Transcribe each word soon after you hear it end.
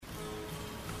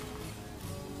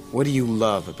What do you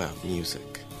love about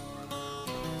music?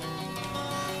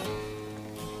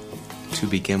 To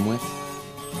begin with,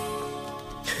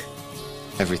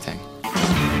 everything.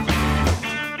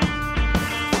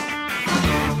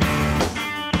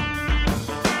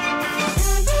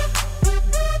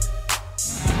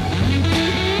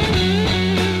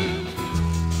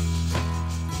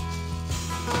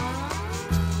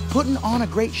 Putting on a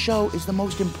great show is the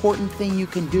most important thing you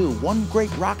can do. One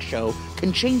great rock show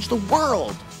can change the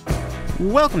world.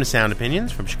 Welcome to Sound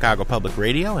Opinions from Chicago Public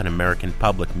Radio and American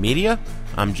Public Media.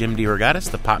 I'm Jim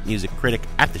DeRogatis, the pop music critic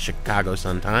at the Chicago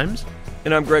Sun-Times.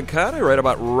 And I'm Greg Cott. I write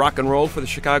about rock and roll for the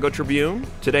Chicago Tribune.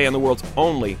 Today on the world's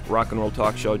only rock and roll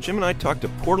talk show, Jim and I talk to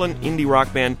Portland indie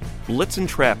rock band Blitzen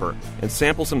Trapper and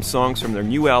sample some songs from their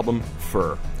new album,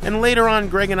 Furr. And later on,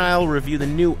 Greg and I will review the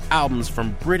new albums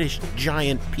from British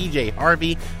giant PJ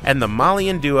Harvey and the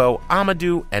Malian duo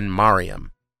Amadou and Mariam.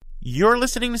 You're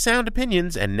listening to Sound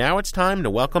Opinions, and now it's time to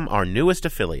welcome our newest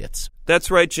affiliates. That's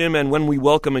right, Jim, and when we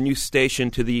welcome a new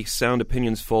station to the Sound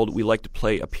Opinions fold, we like to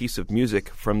play a piece of music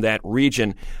from that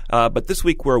region. But this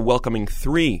week we're welcoming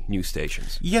 3 new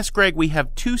stations. Yes, Greg, we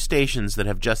have 2 stations that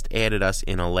have just added us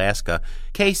in Alaska,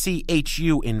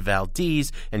 KCHU in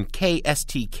Valdez and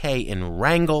KSTK in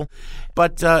Wrangell.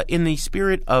 But in the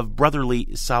spirit of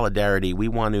brotherly solidarity, we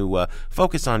want to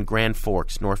focus on Grand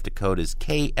Forks, North Dakota's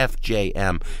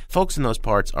KFJM. Folks in those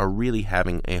parts are really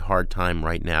having a hard time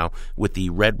right now with the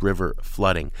Red River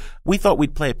flooding. We thought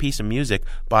we'd play a piece of music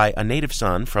by a native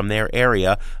son from their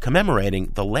area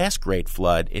commemorating the last great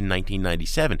flood in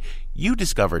 1997. You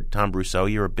discovered Tom Brousseau.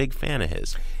 You're a big fan of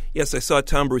his. Yes, I saw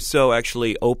Tom Brousseau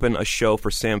actually open a show for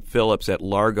Sam Phillips at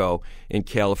Largo in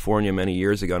California many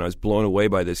years ago, and I was blown away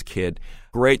by this kid.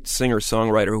 Great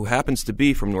singer-songwriter who happens to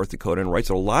be from North Dakota and writes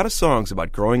a lot of songs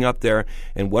about growing up there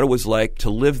and what it was like to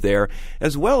live there,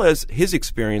 as well as his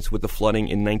experience with the flooding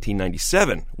in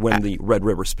 1997 when the Red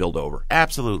River spilled over.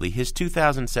 Absolutely. His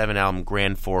 2007 album,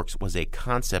 Grand Forks, was a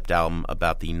concept album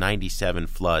about the 97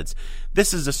 floods.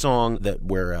 This is a song that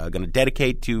we're going to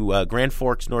dedicate to Grand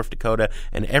Forks, North Dakota,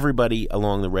 and everybody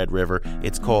along the Red River.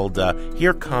 It's called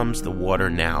Here Comes the Water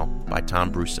Now by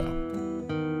Tom Brousseau.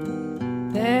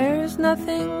 There's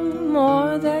nothing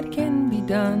more that can be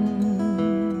done.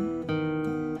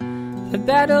 The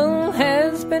battle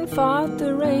has been fought,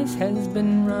 the race has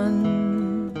been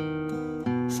run.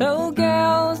 So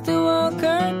gals do a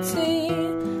curtsy,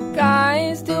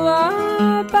 guys do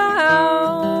a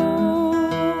bow.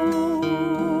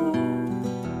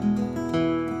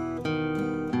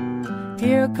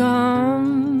 Here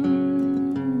comes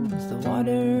the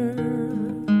water.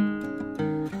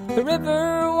 The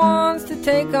river wants to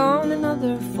take on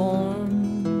another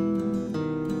form.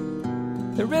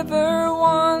 The river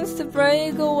wants to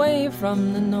break away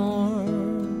from the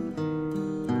norm.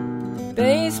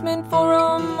 Basement for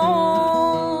a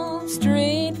mole,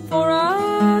 street for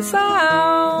a sound.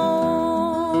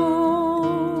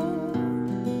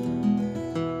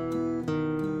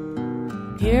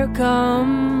 Here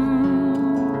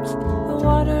comes the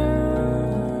water.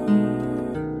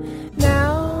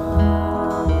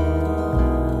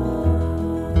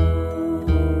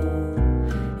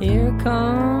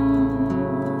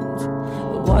 Comes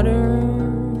the water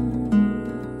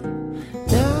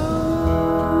now.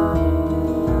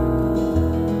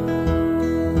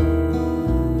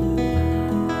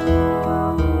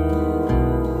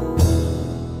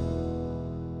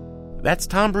 That's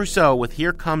Tom Brousseau with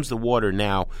Here Comes the Water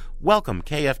Now. Welcome,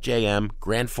 KFJM,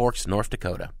 Grand Forks, North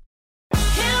Dakota.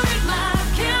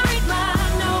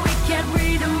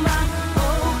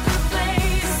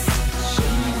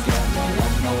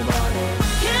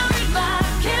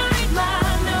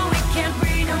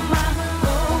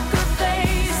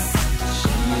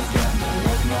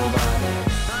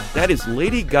 That is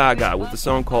Lady Gaga with the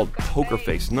song called Poker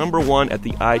Face, #1 at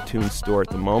the iTunes Store at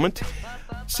the moment.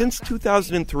 Since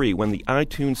 2003, when the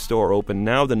iTunes Store opened,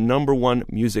 now the #1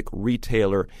 music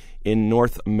retailer in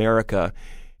North America,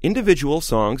 individual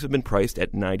songs have been priced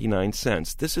at 99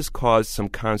 cents. This has caused some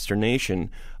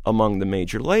consternation among the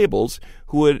major labels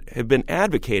who have been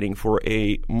advocating for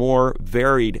a more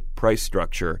varied price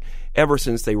structure ever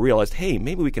since they realized, hey,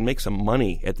 maybe we can make some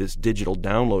money at this digital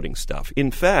downloading stuff.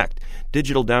 In fact,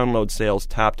 digital download sales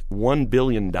topped $1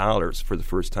 billion for the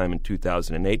first time in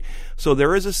 2008. So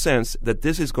there is a sense that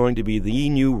this is going to be the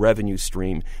new revenue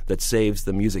stream that saves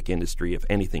the music industry, if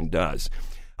anything does.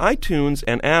 iTunes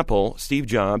and Apple, Steve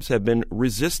Jobs, have been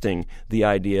resisting the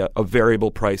idea of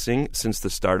variable pricing since the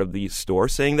start of the store,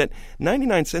 saying that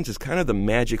 99 cents is kind of the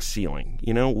magic ceiling.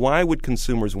 You know, why would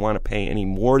consumers want to pay any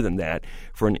more than that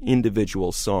for an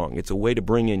individual song? It's a way to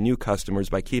bring in new customers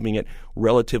by keeping it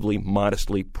relatively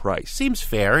modestly priced. Seems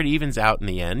fair. It evens out in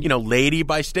the end. You know, Lady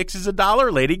by Styx is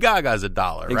 $1, Lady Gaga's $1,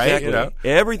 right? Exactly. You know?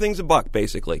 Everything's a buck,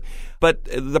 basically. But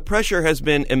the pressure has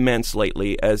been immense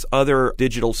lately as other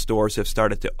digital stores have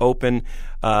started to open.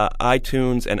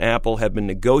 iTunes and Apple have been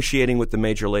negotiating with the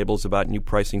major labels about new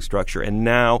pricing structure, and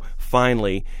now,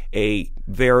 finally, a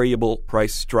variable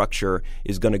price structure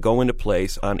is going to go into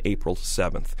place on April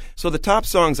 7th. So the top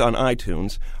songs on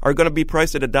iTunes are going to be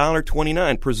priced at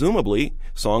 $1.29, presumably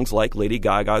songs like Lady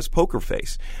Gaga's Poker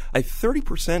Face. A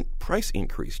 30% price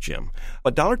increase, Jim.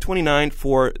 $1.29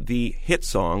 for the hit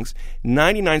songs,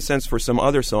 99 cents for some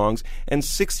other songs, and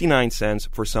 69 cents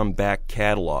for some back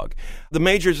catalog. The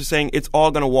majors are saying it's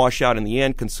all going to wash out in the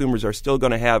end. Consumers are still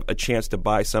going to have a chance to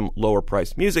buy some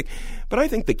lower-priced music. But I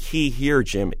think the key here,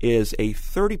 Jim, is a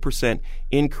 30%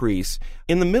 increase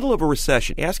in the middle of a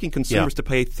recession, asking consumers to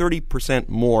pay 30%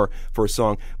 more for a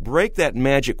song. Break that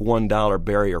magic $1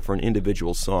 barrier for an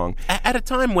individual song. At a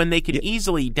time when they could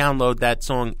easily download that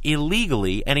song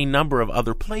illegally any number of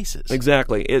other places.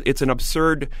 Exactly. It's an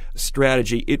absurd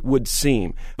strategy, it would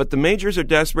seem. But the majors are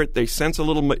desperate. They sense a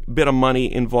little bit of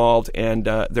money involved, and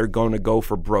they're going to go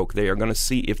for broke. They are going to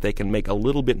see if they can make a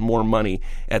little bit more money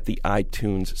at the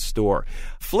iTunes store.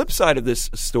 Flip side of this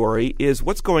story is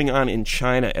what's going on in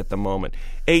China at the moment.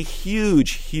 A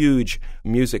huge, huge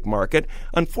music market.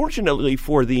 Unfortunately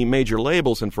for the major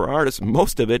labels and for artists,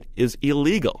 most of it is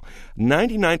illegal.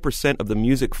 99% of the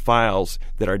music files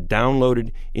that are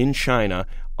downloaded in China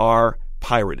are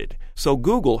pirated. So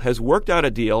Google has worked out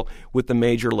a deal with the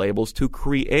major labels to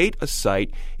create a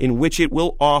site in which it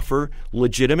will offer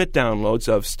legitimate downloads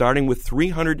of starting with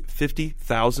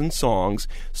 350,000 songs,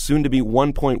 soon to be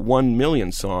 1.1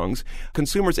 million songs.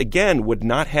 Consumers, again, would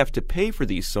not have to pay for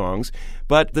these songs,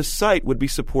 but the site would be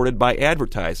supported by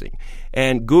advertising.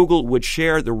 And Google would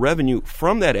share the revenue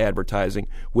from that advertising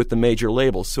with the major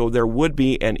labels. So there would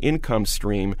be an income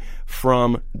stream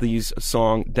from these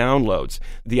song downloads.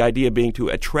 The idea being to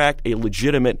attract a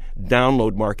legitimate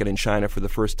download market in China for the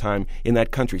first time in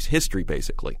that country's history,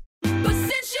 basically.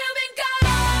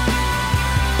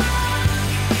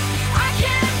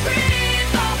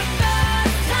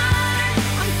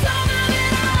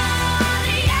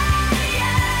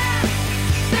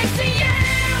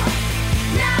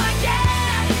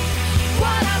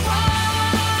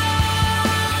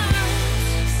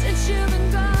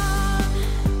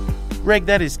 Greg,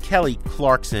 that is Kelly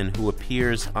Clarkson, who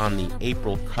appears on the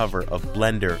April cover of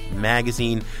Blender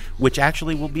magazine, which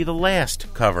actually will be the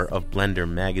last cover of Blender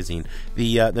magazine.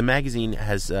 The magazine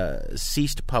has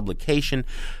ceased publication.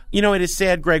 You know, it is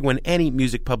sad, Greg, when any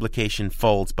music publication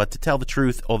folds, but to tell the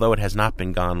truth, although it has not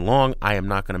been gone long, I am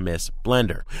not going to miss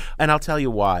Blender. And I'll tell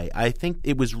you why. I think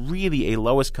it was really a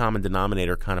lowest common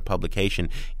denominator kind of publication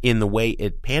in the way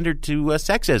it pandered to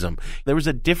sexism. There was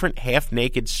a different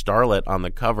half-naked starlet on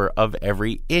the cover of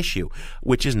every issue,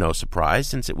 which is no surprise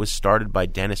since it was started by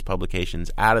Dennis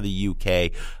Publications out of the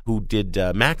UK who did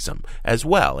Maxim as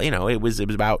well. You know, it was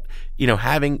about, you know,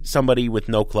 having somebody with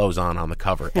no clothes on the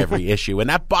cover every issue, and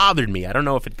that bothered me. I don't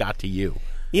know if it got to you.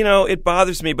 You know, it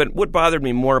bothers me, but what bothered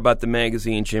me more about the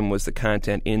magazine, Jim, was the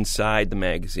content inside the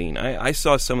magazine. I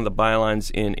saw some of the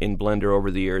bylines in Blender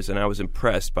over the years, and I was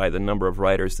impressed by the number of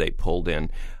writers they pulled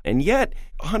in. And yet,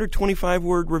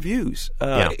 125-word reviews.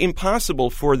 Impossible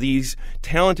for these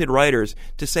talented writers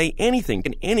to say anything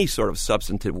in any sort of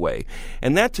substantive way.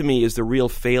 And that, to me, is the real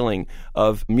failing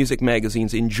of music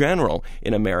magazines in general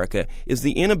in America, is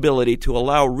the inability to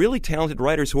allow really talented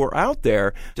writers who are out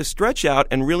there to stretch out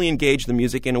and really engage the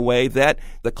music in a way that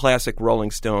the classic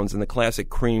Rolling Stones and the classic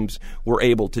Creams were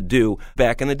able to do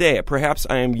back in the day. Perhaps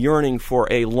I am yearning for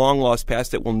a long-lost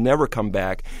past that will never come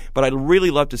back, but I'd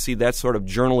really love to see that sort of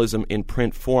journalism in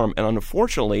print form. And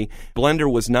unfortunately,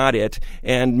 Blender was not it,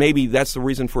 and maybe that's the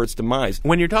reason for its demise.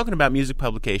 When you're talking about music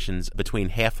publications between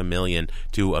 500,000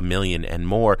 to 1 million and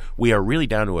more, we are really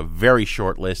down to a very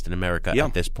short list in America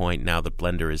at this point now that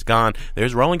Blender is gone.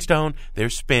 There's Rolling Stone,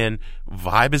 there's Spin,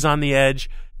 Vibe is on the edge,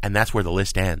 and that's where the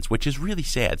list ends, which is really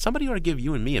sad. Somebody ought to give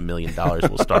you and me $1 million.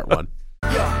 We'll start one.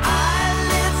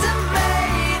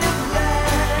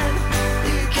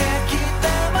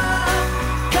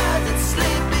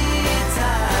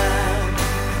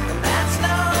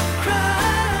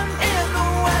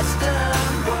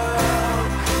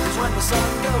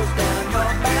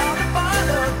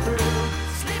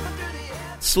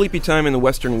 Sleepy time in the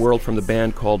Western world from the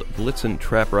band called Blitzen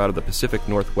Trapper out of the Pacific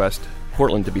Northwest,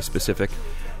 Portland to be specific.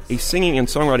 A singing and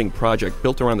songwriting project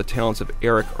built around the talents of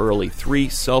Eric Early, 3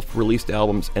 self-released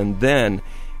albums, and then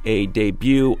a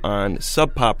debut on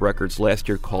Sub Pop Records last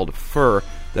year called Furr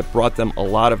that brought them a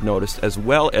lot of notice, as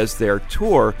well as their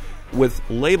tour with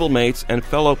label mates and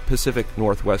fellow Pacific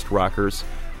Northwest rockers,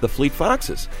 the Fleet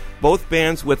Foxes. Both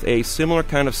bands with a similar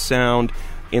kind of sound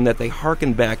in that they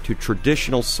harken back to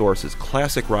traditional sources,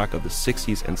 classic rock of the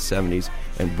 60s and 70s,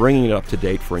 and bringing it up to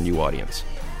date for a new audience.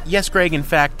 Yes, Greg. In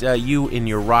fact, you in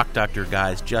your Rock Doctor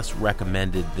guys just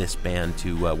recommended this band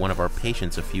to one of our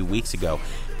patients a few weeks ago.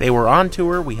 They were on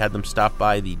tour. We had them stop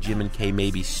by the Jim and Kay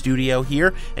Mabie studio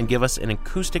here and give us an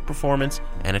acoustic performance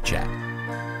and a chat.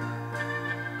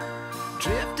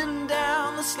 Drifting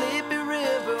down the sleepy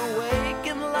river,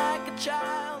 waking like a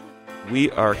child. We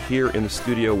are here in the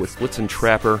studio with Blitzen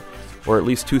Trapper, or at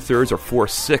least 2/3 or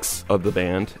 4/6 of the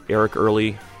band, Eric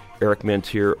Early, Eric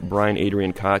Mentier, Brian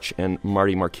Adrian Koch, and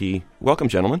Marty Marquis. Welcome,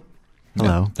 gentlemen.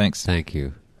 Hello. Yeah, thanks. Thank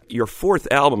you. Your 4th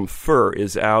album, Furr,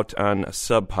 is out on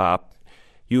Sub Pop.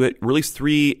 You had released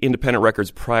 3 independent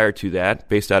records prior to that,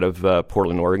 based out of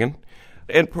Portland, Oregon.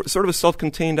 And sort of a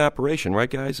self-contained operation, right,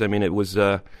 guys? I mean, it was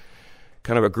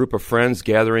kind of a group of friends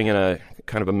gathering in a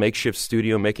kind of a makeshift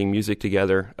studio, making music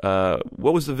together.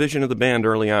 What was the vision of the band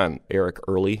early on, Eric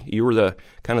Early? You were the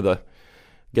kind of the,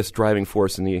 I guess, driving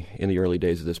force in the early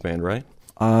days of this band, right?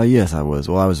 Yes, I was.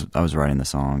 Well, I was writing the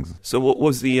songs. So what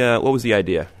was the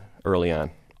idea early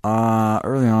on?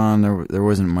 Early on, there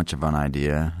wasn't much of an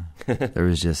idea. There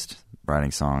was just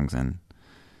writing songs and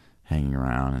hanging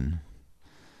around and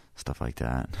stuff like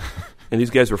that. And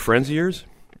these guys were friends of yours?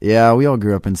 Yeah, we all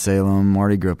grew up in Salem.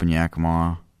 Marty grew up in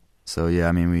Yakima. So yeah,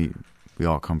 I mean we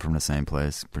all come from the same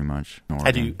place, pretty much.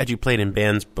 Had you played in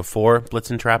bands before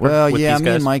Blitzen Trapper? Well, with yeah, these me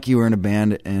guys? and Mikey were in a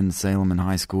band in Salem in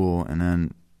high school, and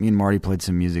then me and Marty played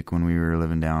some music when we were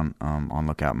living down on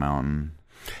Lookout Mountain.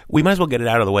 We might as well get it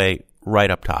out of the way right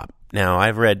up top. Now,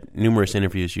 I've read numerous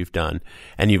interviews you've done,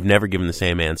 and you've never given the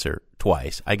same answer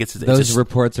twice. I guess those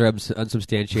reports are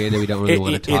unsubstantiated. We don't really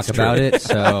want to talk about it.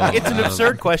 So it's an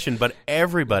absurd question, but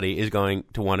everybody is going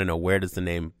to want to know, where does the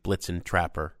name Blitzen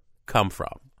Trapper come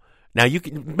from? Now, you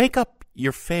can make up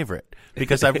your favorite,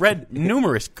 because I've read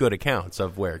numerous good accounts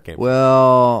of where it came from.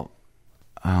 Well,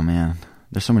 oh man,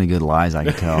 there's so many good lies I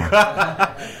could tell.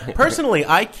 Personally,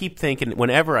 I keep thinking,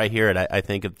 whenever I hear it, I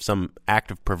think of some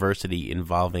act of perversity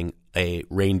involving a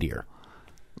reindeer.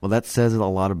 Well, that says a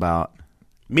lot about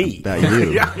me. About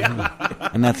you. Yeah.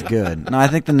 And that's good. No, I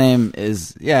think the name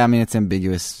is, I mean, it's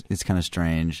ambiguous. It's kind of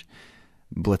strange.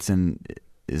 Blitzen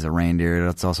is a reindeer.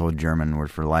 That's also a German word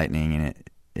for lightning, and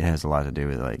it has a lot to do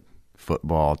with, like,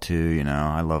 football, too. You know,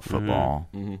 I love football.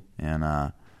 Mm-hmm.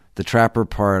 And the trapper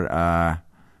part,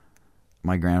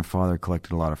 my grandfather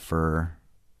collected a lot of fur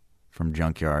from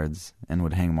junkyards and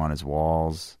would hang them on his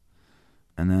walls.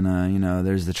 And then,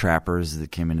 there's the trappers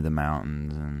that came into the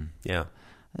mountains. And yeah,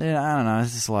 I don't know.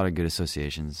 It's just a lot of good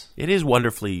associations. It is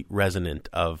wonderfully resonant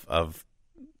of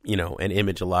an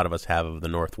image a lot of us have of the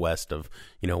Northwest, of,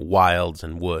 wilds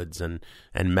and woods and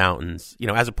mountains,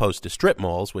 as opposed to strip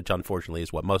malls, which unfortunately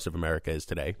is what most of America is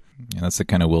today. Yeah, that's the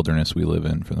kind of wilderness we live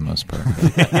in for the most part.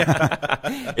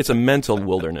 It's a mental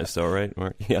wilderness, though, right?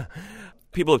 Yeah.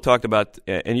 People have talked about,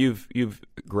 and you've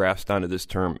grasped onto this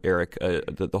term, Eric,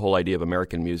 the whole idea of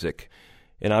American music.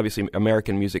 And obviously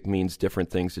American music means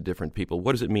different things to different people.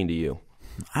 What does it mean to you?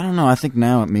 I don't know. I think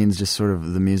now it means just sort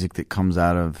of the music that comes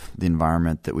out of the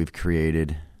environment that we've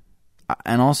created.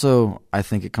 And also, I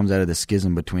think it comes out of the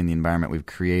schism between the environment we've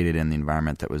created and the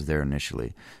environment that was there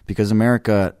initially. Because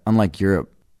America, unlike Europe,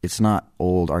 it's not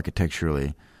old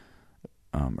architecturally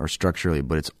or structurally,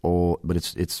 but it's old. But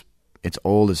it's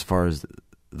old as far as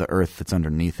the earth that's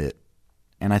underneath it.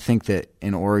 And I think that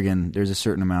in Oregon, there's a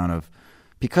certain amount of,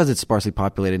 because it's sparsely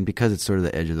populated and because it's sort of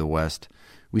the edge of the West,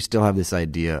 we still have this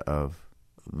idea of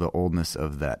the oldness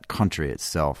of that country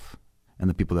itself and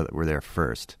the people that were there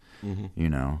first,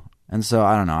 And so,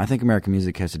 I don't know. I think American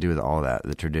music has to do with all that,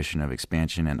 the tradition of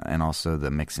expansion and also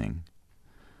the mixing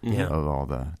of all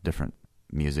the different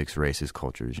musics, races,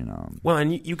 cultures, Well,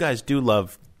 and you guys do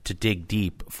love to dig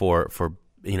deep for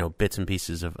bits and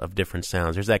pieces of different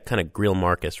sounds. There's that kind of Grill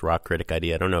Marcus rock critic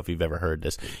idea. I don't know if you've ever heard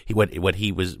this. What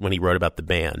he was, when he wrote about the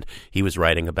band, he was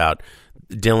writing about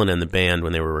Dylan and the band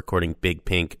when they were recording Big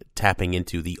Pink tapping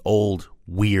into the old,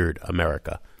 weird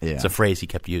America. Yeah. It's a phrase he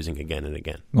kept using again and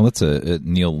again. Well, that's a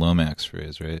Neil Lomax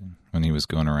phrase, right? When he was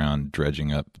going around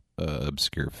dredging up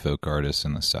obscure folk artists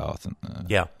in the South in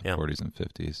the 40s and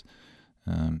 50s.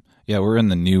 We're in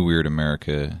the new weird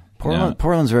America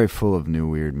Portland's very full of new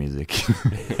weird music.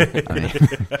 I mean,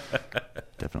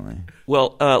 definitely.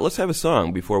 Well, let's have a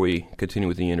song before we continue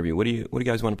with the interview. What do you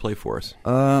guys want to play for us?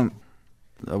 We're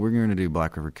going to do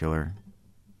Black River Killer,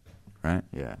 right?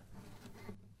 Yeah.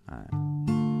 All right.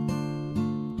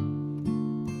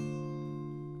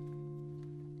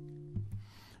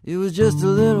 It was just a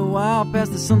little while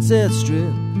past the Sunset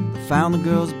Strip. I found the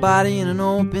girl's body in an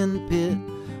open pit.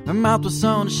 Her mouth was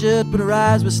sewn shut, but her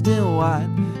eyes were still wide,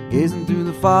 gazing through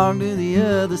the fog to the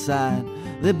other side.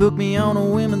 They booked me on a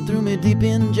whim and threw me deep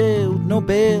in jail with no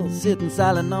bail, sitting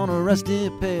silent on a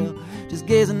rusty pail, just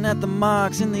gazing at the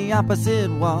marks in the opposite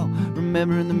wall,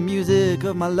 remembering the music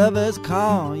of my lover's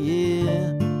call,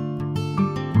 yeah.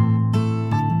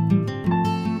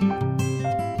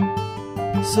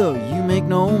 So you make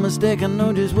no mistake, I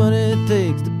know just what it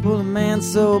takes to pull a man's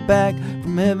soul back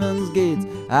from heaven's gates.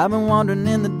 I've been wandering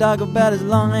in the dark about as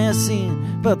long as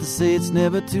sin, but they say it's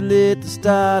never too late to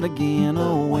start again.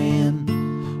 Oh when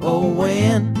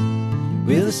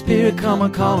will the Spirit come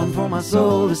a-calling for my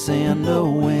soul to send? Oh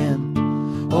when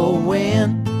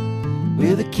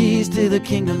will the keys to the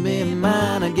kingdom be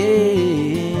mine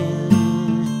again?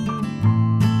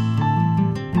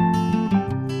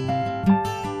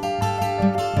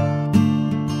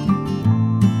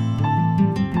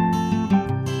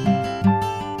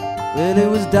 Well, it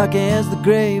was dark as the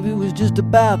grave, it was just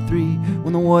about 3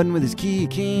 when the warden with his key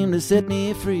came to set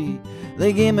me free.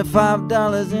 They gave me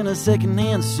 $5 in a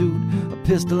second-hand suit, a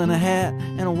pistol and a hat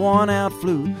and a worn-out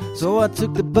flute. So I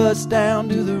took the bus down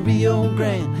to the Rio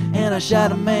Grande, and I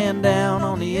shot a man down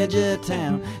on the edge of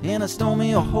town. And I stole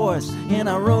me a horse and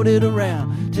I rode it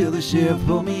around till the sheriff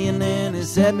pulled me in and he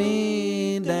sat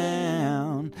me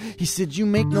down. He said, you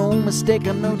make no mistake,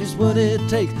 I know just what it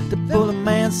takes to pull a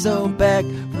man's soul back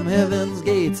from heaven's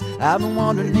gates. I've been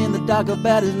wandering in the dark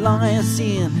about as long as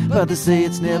sin, but they say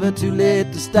it's never too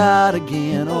late to start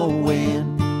again. Oh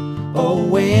when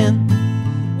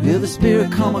will the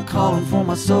Spirit come a-calling for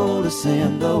my soul to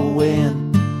send? Oh when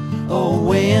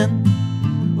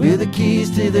will the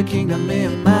keys to the kingdom be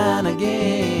mine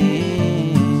again?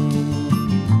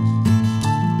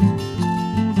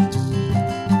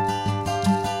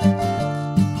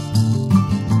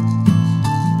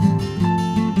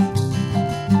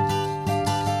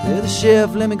 The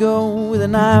sheriff let me go with a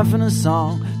knife and a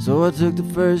song, so I took the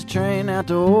first train out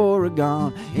to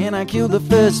Oregon, and I killed the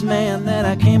first man that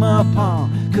I came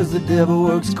upon, 'cause the devil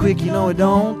works quick, you know it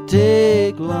don't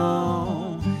take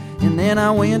long. And then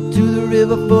I went to the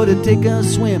river for to take a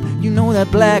swim. You know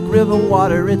that black river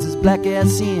water, it's as black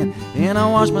as sin. And I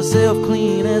washed myself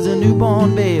clean as a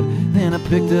newborn babe. Then I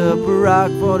picked up a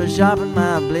rock for to sharpen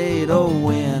my blade. Oh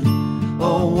when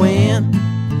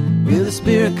will the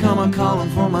Spirit come a-calling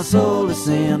for my soul to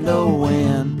send? Oh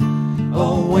when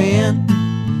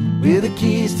will the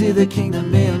keys to the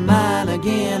kingdom be mine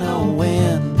again? Oh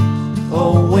when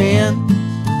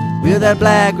will that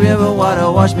black river water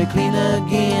wash me clean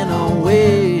again? Oh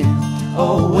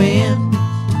when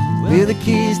will the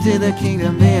keys to the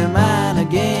kingdom be mine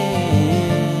again?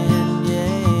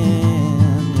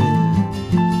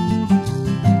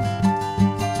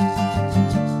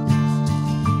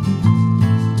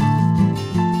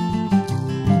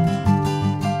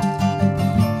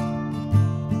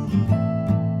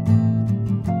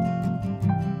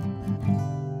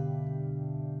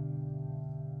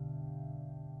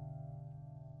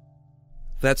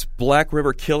 That's Black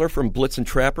River Killer from Blitzen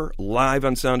Trapper, live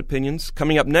on Sound Opinions.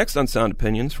 Coming up next on Sound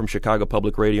Opinions from Chicago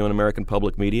Public Radio and American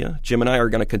Public Media, Jim and I are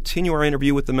going to continue our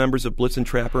interview with the members of Blitzen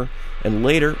Trapper, and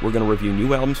later we're going to review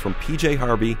new albums from P.J.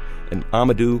 Harvey and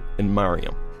Amadou and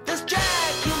Mariam. There's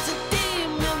dragons and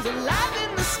demons alive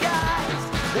in the skies.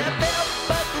 Their belt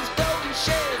buckles, golden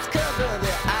shades cover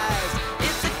their eyes.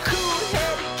 It's a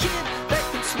cool-headed kid that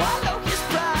can swallow his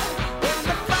pride. When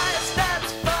the fire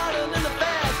starts falling and the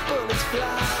fast bullets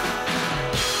fly.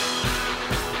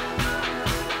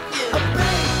 A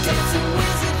break-dancing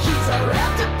wizard, he's all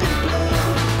wrapped up in blue.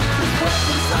 His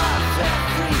weapons are fat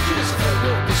creatures, her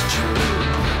word is true.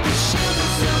 His shield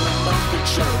is in remote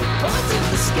control, it points in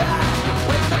the sky.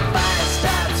 When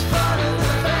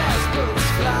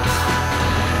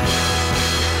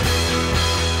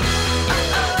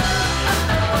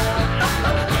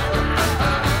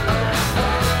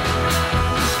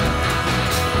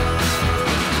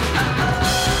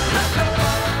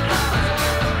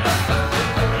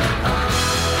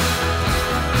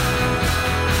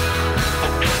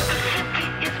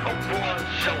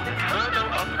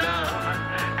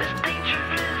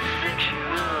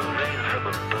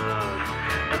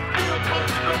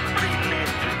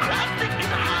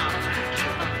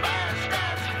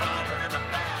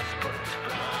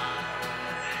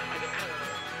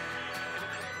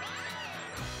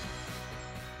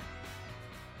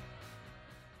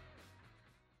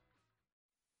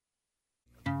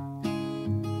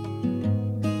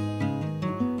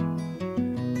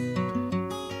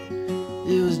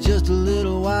just a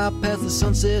little while past the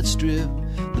Sunset Strip.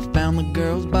 They found the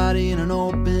girl's body in an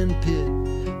open pit.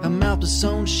 Her mouth was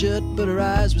sewn shut, but her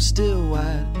eyes were still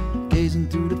wide, gazing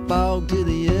through the fog to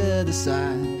the other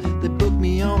side. They booked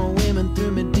me on a whim and threw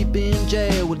me deep in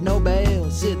jail with no bail,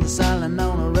 sitting silent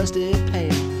on a rusty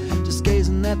pail, just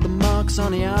gazing at the marks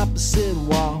on the opposite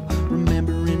wall,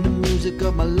 remembering the music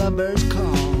of my lover's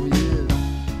call.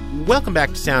 Welcome back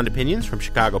to Sound Opinions from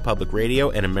Chicago Public Radio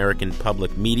and American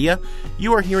Public Media.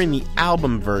 You are hearing the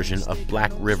album version of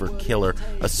Black River Killer,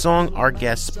 a song our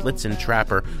guest Blitzen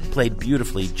Trapper played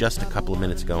beautifully just a couple of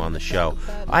minutes ago on the show.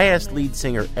 I asked lead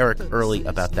singer Eric Early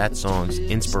about that song's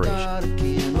inspiration.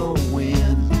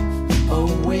 Oh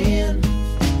when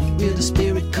will the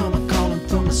spirit come a-calling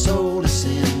from the soul to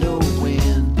send? Oh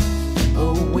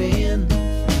when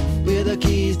will the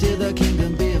keys to the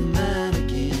kingdom be mine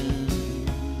again?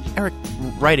 Eric,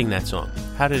 writing that song,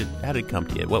 how did it come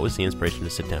to you? What was the inspiration to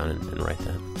sit down and write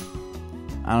that?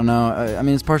 I don't know. I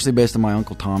mean, it's partially based on my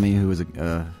Uncle Tommy, who was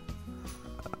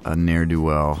a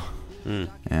ne'er-do-well.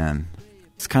 And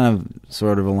it's kind of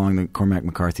sort of along the Cormac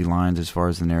McCarthy lines as far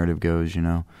as the narrative goes, you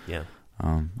know? Yeah.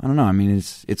 I don't know. I mean,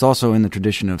 it's also in the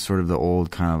tradition of sort of the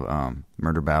old kind of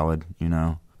murder ballad, you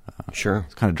know? Sure.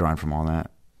 It's kind of drawing from all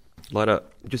that. A lot of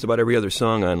just about every other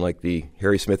song on like the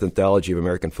Harry Smith anthology of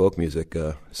American folk music,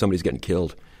 somebody's getting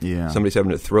killed. Yeah, somebody's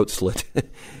having a throat slit.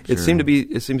 It seems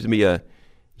to be a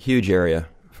huge area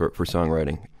for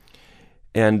songwriting.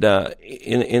 And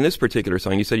in this particular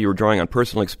song, you said you were drawing on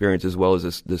personal experience as well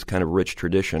as this kind of rich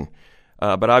tradition.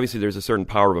 But obviously, there's a certain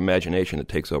power of imagination that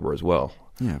takes over as well.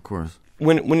 Yeah, of course.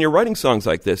 When you're writing songs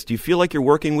like this, do you feel like you're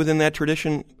working within that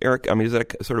tradition, Eric? I mean, is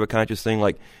that sort of a conscious thing?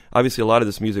 Like, obviously, a lot of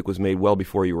this music was made well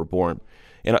before you were born.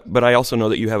 But I also know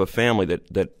that you have a family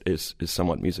that is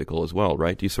somewhat musical as well,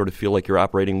 right? Do you sort of feel like you're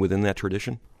operating within that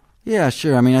tradition? Yeah,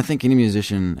 sure. I mean, I think any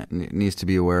musician needs to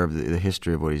be aware of the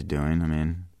history of what he's doing. I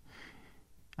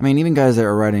mean, even guys that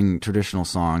are writing traditional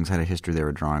songs had a history they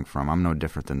were drawing from. I'm no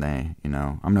different than they, you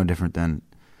know. I'm no different than,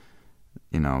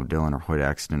 you know, Dylan or Hoyt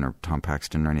Axton or Tom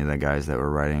Paxton or any of the guys that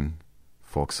were writing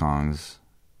folk songs,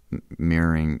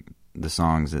 mirroring the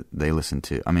songs that they listened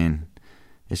to. I mean,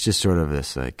 it's just sort of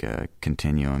this like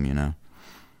continuum, you know.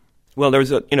 Well,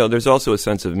 there's also a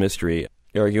sense of mystery.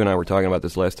 Eric, you and I were talking about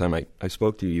this last time I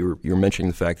spoke to you. You were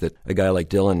mentioning the fact that a guy like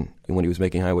Dylan, when he was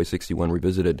making Highway 61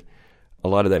 Revisited, a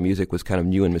lot of that music was kind of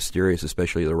new and mysterious,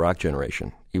 especially the rock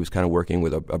generation. He was kind of working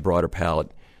with a broader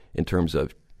palette in terms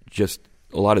of just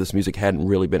a lot of this music hadn't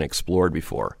really been explored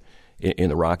before in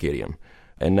the rock idiom.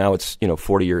 And now it's,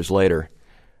 40 years later,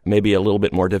 maybe a little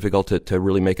bit more difficult to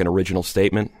really make an original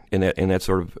statement in that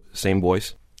sort of same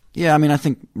voice. Yeah, I mean, I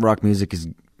think rock music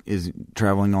is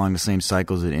traveling along the same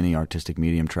cycles that any artistic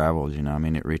medium travels, you know. I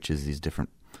mean, it reaches these different...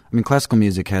 I mean, classical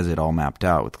music has it all mapped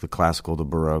out with the classical, the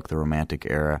Baroque, the Romantic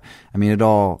era. I mean, it's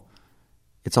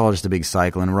all just a big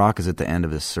cycle, and rock is at the end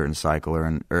of this certain cycle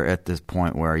or at this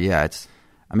point where, yeah, it's...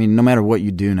 I mean, no matter what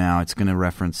you do now, it's going to be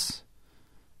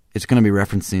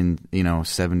referencing,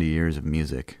 70 years of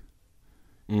music.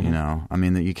 Mm-hmm. You know, I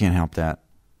mean, you can't help that.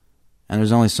 And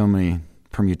there's only so many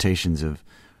permutations of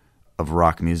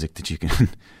rock music that you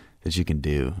can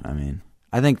do. I mean,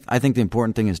 I think the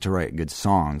important thing is to write good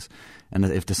songs, and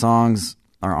if the songs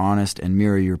are honest and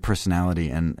mirror your personality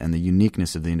and the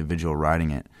uniqueness of the individual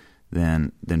writing it,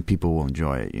 then people will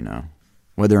enjoy it. You know,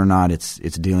 whether or not it's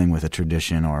dealing with a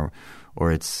tradition or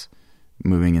it's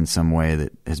moving in some way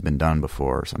that has been done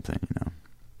before or something. You know.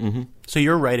 Mm-hmm. So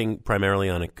you're writing primarily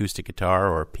on acoustic guitar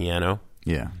or piano?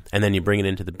 Yeah. And then you bring it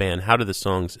into the band. How do the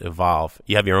songs evolve?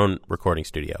 You have your own recording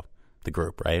studio, the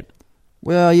group, right?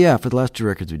 Well, yeah, for the last 2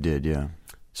 records we did, yeah.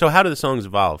 So how do the songs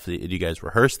evolve? Do you guys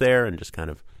rehearse there and just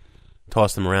kind of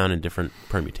toss them around in different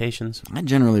permutations? I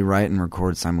generally write and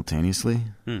record simultaneously.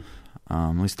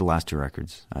 At least the last 2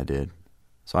 records I did.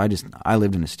 So I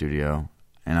lived in a studio,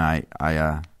 and I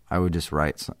would just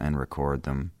write and record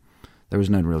them. There was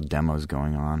no real demos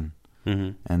going on.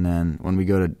 Mm-hmm. And then when we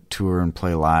go to tour and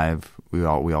play live, we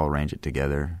all arrange it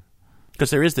together. Because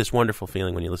there is this wonderful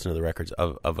feeling when you listen to the records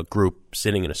of a group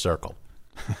sitting in a circle,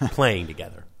 playing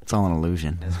together. It's all an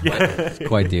illusion. It's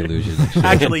quite the illusion.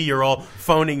 Actually, you're all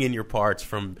phoning in your parts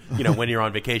from, when you're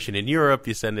on vacation in Europe,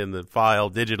 you send in the file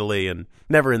digitally and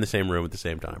never in the same room at the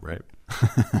same time, right?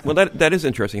 Well, that is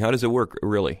interesting. How does it work,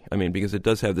 really? I mean, because it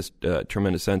does have this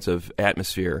tremendous sense of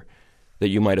atmosphere that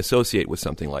you might associate with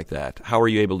something like that. How are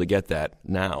you able to get that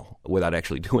now without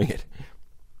actually doing it?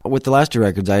 With the last 2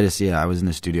 records, I was in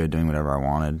the studio doing whatever I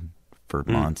wanted for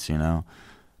months,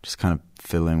 just kind of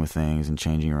fiddling with things and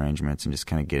changing arrangements and just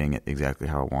kind of getting it exactly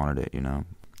how I wanted it, Do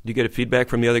you get feedback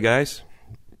from the other guys?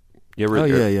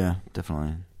 Yeah,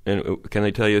 definitely. And can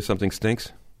they tell you something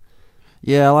stinks?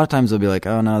 Yeah, a lot of times they'll be like,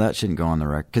 "Oh no, that shouldn't go on the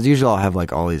record." Because usually I'll have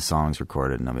like all these songs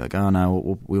recorded, and I'll be like, "Oh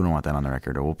no, we don't want that on the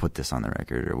record," or "We'll put this on the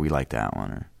record," or "We like that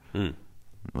one," or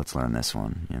 "Let's learn this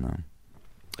one." You know.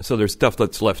 So there's stuff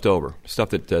that's left over,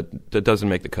 stuff that doesn't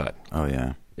make the cut. Oh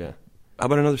yeah. Yeah. How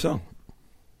about another song?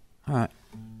 All right.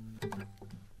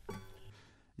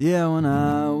 Yeah, when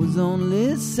I was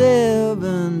only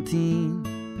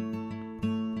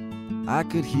 17, I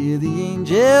could hear the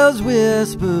angels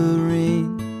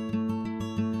whispering.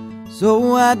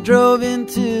 So I drove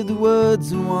into the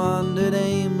woods and wandered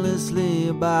aimlessly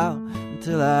about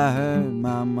until I heard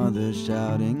my mother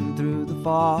shouting through the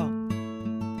fog.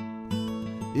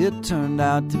 It turned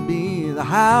out to be the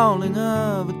howling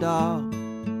of a dog,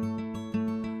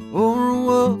 or a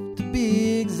wolf to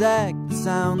be exact. The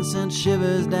sound sent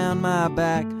shivers down my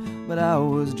back, but I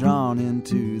was drawn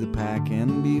into the pack,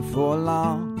 and before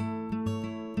long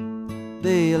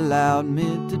they allowed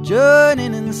me to join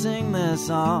in and sing their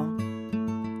song.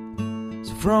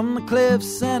 So from the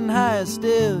cliffs and higher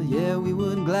still, yeah, we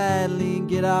would gladly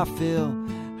get our fill,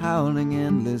 howling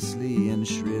endlessly and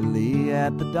shrilly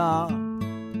at the dawn.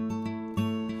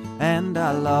 And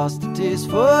I lost the taste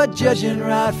for judging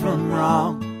right from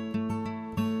wrong,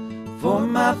 for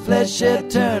my flesh had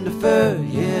turned to fur,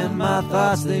 yeah, and my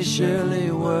thoughts they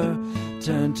surely were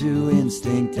turned to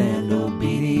instinct and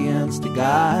obedience to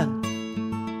God.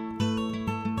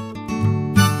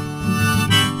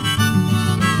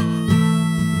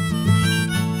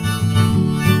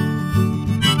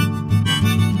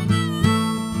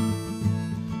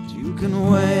 You can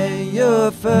wear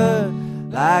your fur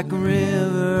like a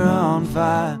river on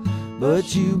fire,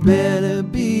 but you better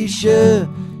be sure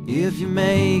if you're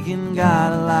making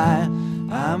God a lie.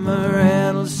 I'm a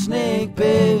rattlesnake,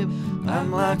 babe,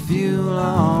 I'm like fuel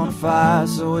on a fire.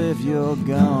 So if you're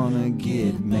gonna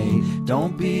get made,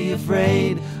 don't be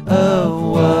afraid of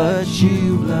what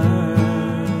you've learned.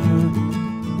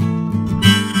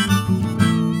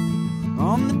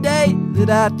 On the day that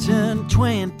I turned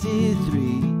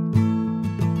 23,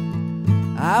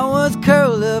 I was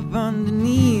curled up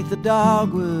underneath a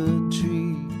dogwood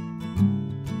tree,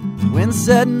 when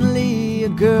suddenly a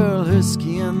girl, her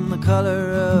skin the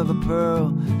color of a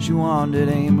pearl, she wandered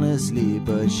aimlessly,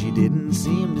 but she didn't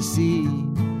seem to see.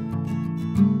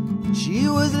 She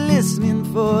was listening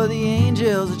for the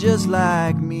angels just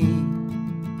like me.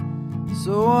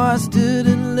 So I stood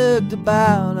and looked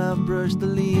about, I brushed the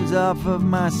leaves off of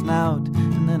my snout,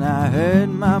 and then I heard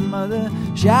my mother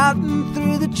shouting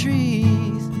through the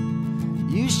trees,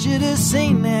 "You should have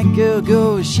seen that girl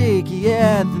go shaky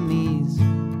at the knees."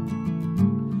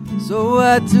 So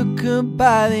I took her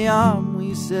by the arm,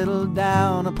 we settled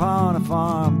down upon a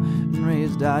farm, and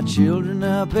raised our children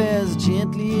up as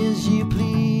gently as you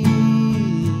please.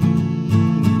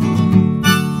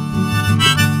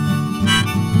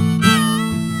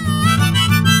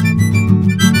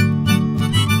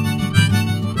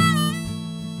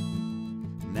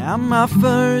 Now my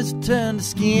fur has turned to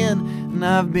skin, and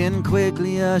I've been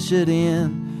quickly ushered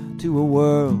in to a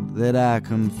world that I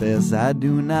confess I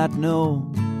do not know.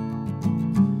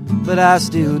 But I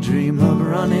still dream of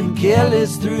running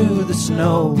careless through the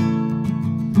snow,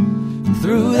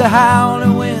 through the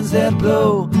howling winds that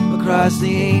blow across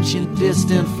the ancient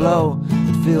distant flow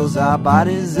that fills our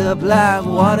bodies up like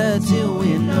water till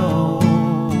we know.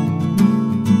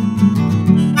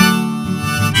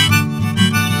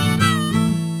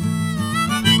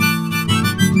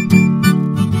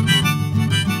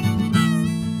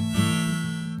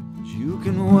 You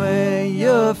can wear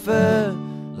your fur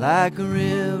like a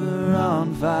river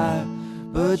on fire,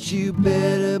 but you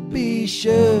better be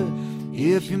sure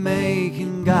if you're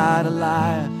making God a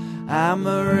liar. I'm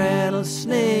a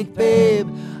rattlesnake, babe,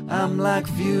 I'm like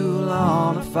fuel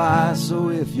on a fire. So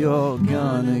if you're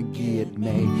gonna get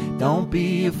made, don't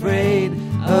be afraid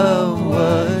of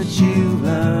what you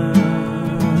learn.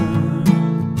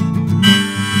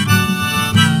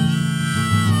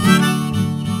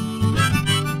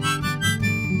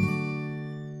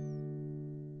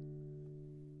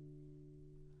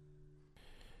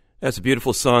 That's a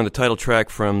beautiful song, the title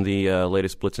track from the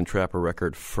latest Blitzen Trapper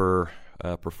record, Furr,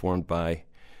 performed by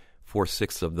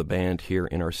 4/6 of the band here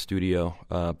in our studio.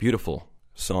 Beautiful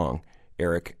song,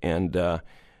 Eric, and I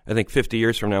think 50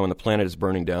 years from now when the planet is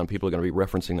burning down, people are going to be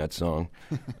referencing that song.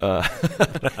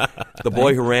 The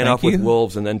boy who ran off with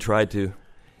wolves and then tried to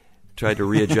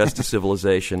readjust to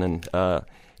civilization. And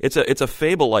it's a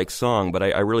fable-like song, but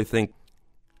I really think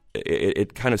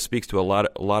it kind of speaks to a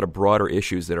lot of broader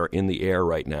issues that are in the air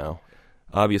right now.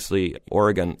 Obviously,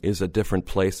 Oregon is a different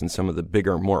place than some of the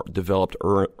bigger, more developed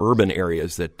urban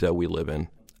areas that we live in.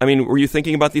 I mean, were you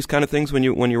thinking about these kind of things when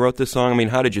you wrote this song? I mean,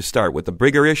 how did you start? With the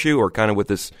bigger issue or kind of with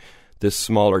this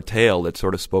smaller tale that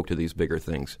sort of spoke to these bigger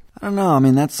things? I don't know. I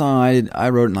mean, that song, I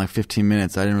wrote in like 15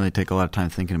 minutes. I didn't really take a lot of time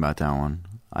thinking about that one.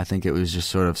 I think it was just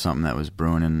sort of something that was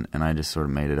brewing, and I just sort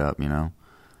of made it up, you know?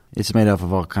 It's made up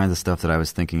of all kinds of stuff that I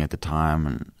was thinking at the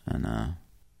time, and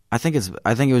I think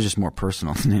it was just more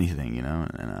personal than anything, you know?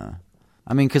 And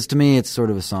I mean, because to me, it's sort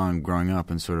of a song growing up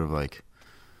and sort of like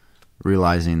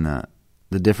realizing that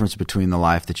the difference between the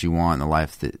life that you want and the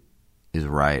life that is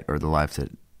right, or the life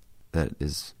that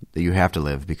you have to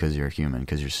live because you're human,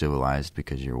 because you're civilized,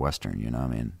 because you're Western, you know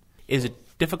what I mean? Is it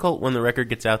difficult when the record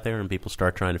gets out there and people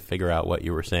start trying to figure out what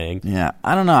you were saying? Yeah,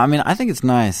 I don't know. I mean, I think it's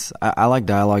nice. I like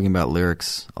dialoguing about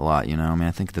lyrics a lot, you know? I mean,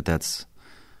 I think that's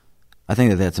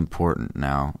important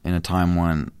now in a time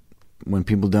when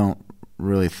people don't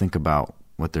really think about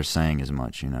what they're saying as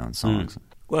much, you know, in songs.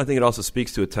 Well, I think it also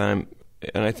speaks to a time,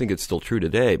 and I think it's still true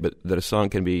today, but that a song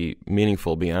can be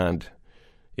meaningful beyond,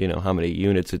 you know, how many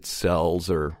units it sells,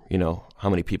 or, you know, how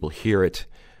many people hear it.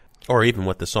 Or even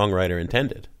what the songwriter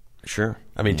intended. Sure.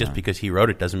 I mean, just because he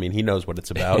wrote it doesn't mean he knows what it's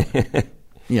about.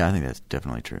 Yeah, I think that's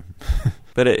definitely true.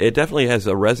 But it definitely has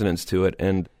a resonance to it,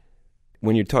 and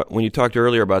when you talked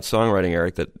earlier about songwriting,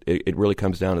 Eric, that it really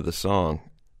comes down to the song.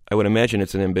 I would imagine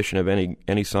it's an ambition of any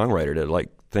songwriter to like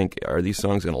think, are these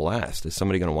songs going to last? Is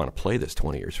somebody going to want to play this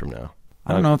 20 years from now?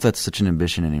 I don't know if that's such an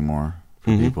ambition anymore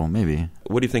for people, maybe.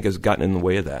 What do you think has gotten in the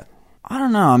way of that? I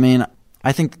don't know. I mean,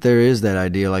 I think there is that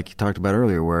idea, like you talked about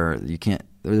earlier, where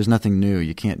there's nothing new.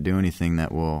 You can't do anything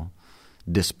that will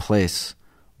displace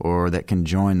or that can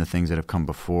join the things that have come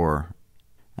before.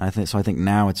 I think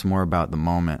now it's more about the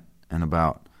moment and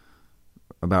about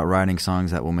writing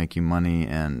songs that will make you money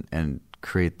and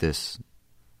create this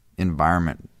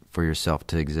environment for yourself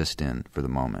to exist in for the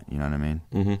moment. You know what I mean?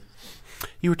 Mm-hmm.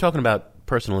 You were talking about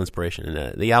personal inspiration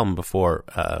in the album before,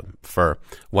 Furr,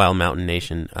 Wild Mountain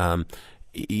Nation.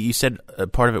 You said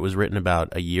part of it was written about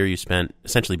a year you spent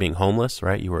essentially being homeless,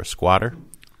 right? You were a squatter?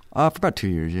 For about 2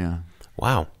 years, yeah.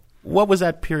 Wow. What was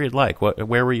that period like?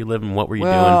 Where were you living? What were you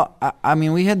doing? Well, I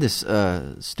mean, we had this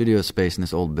studio space in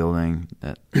this old building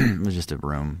that was just a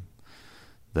room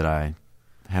that I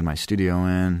had my studio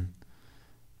in,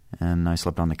 and I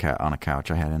slept on a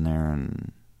couch I had in there,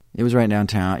 and it was right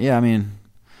downtown. Yeah, I mean,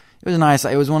 it was nice.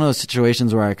 It was one of those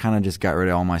situations where I kind of just got rid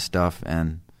of all my stuff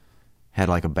and had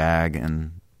like a bag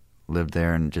and lived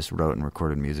there and just wrote and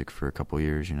recorded music for a couple of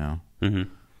years, you know.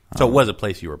 Mm-hmm. So it was a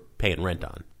place you were paying rent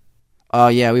on?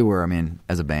 Yeah, we were. I mean,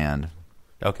 as a band.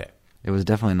 Okay. It was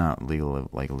definitely not legal,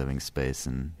 like a living space,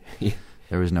 and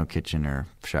there was no kitchen or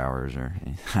showers or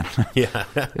I don't know. Yeah.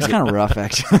 It was kind of rough,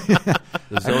 actually.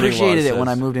 I appreciated it when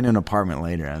I moved into an apartment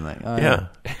later. I was like, oh, yeah.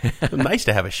 Nice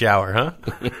to have a shower, huh?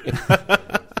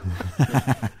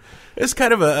 It's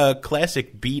kind of a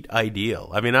classic beat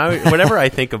ideal. I mean, whenever I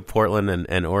think of Portland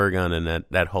and Oregon and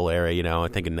that whole area, you know, I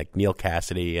think of like Neil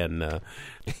Cassidy, and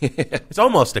it's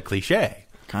almost a cliche.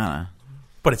 Kind of.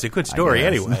 But it's a good story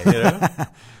anyway, you know?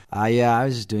 Yeah, I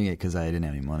was just doing it because I didn't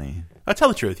have any money. I'll tell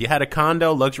the truth. You had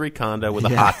a luxury condo with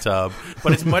a hot tub,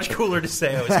 but it's much cooler to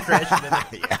say I was crashing in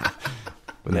it. Yeah.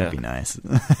 Wouldn't that be nice?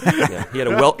 Yeah.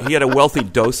 He had a wealthy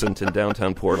docent in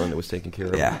downtown Portland that was taking care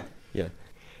of him. Yeah.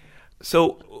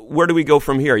 So where do we go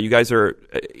from here? You guys are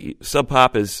Sub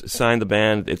Pop has signed the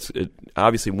band. It's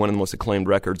obviously one of the most acclaimed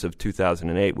records of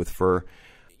 2008 with Furr.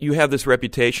 You have this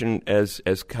reputation as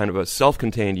kind of a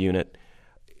self-contained unit.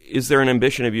 Is there an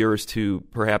ambition of yours to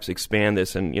perhaps expand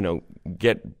this and, you know,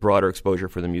 get broader exposure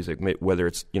for the music, whether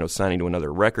it's, you know, signing to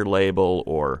another record label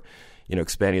or, you know,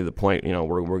 expanding to the point, you know,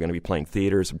 where we're going to be playing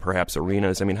theaters and perhaps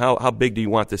arenas? I mean, how big do you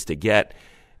want this to get?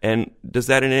 And does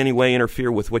that in any way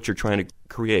interfere with what you're trying to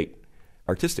create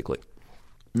artistically?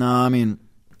 No, I mean,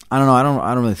 I don't know.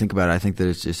 I don't really think about it. I think that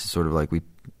it's just sort of like we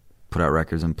put out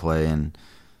records and play, and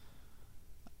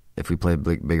if we play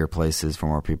bigger places for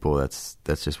more people, that's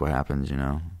just what happens, you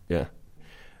know. Yeah.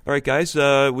 All right, guys,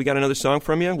 we got another song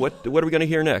from you. What are we going to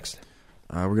hear next?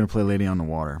 We're going to play Lady on the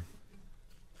Water.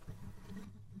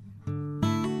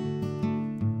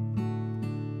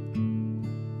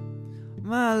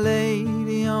 My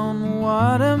lady on the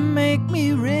water, make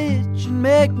me rich and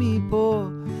make me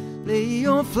poor. Lay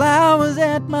your flowers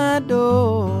at my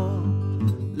door.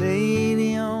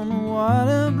 Lady on the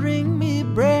water, bring me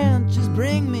branches,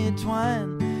 bring me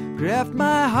twine. Graft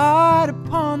my heart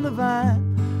upon the vine.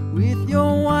 With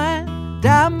your wine,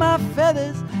 dye my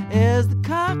feathers as the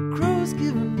cock crows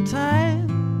given time.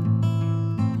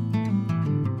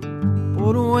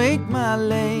 For to wake my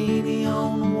lady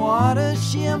on the water,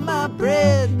 share my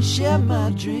bread and share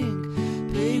my drink.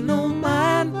 Pay no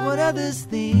mind what others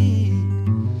think.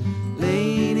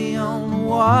 Lady on the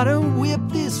water, whip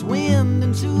this wind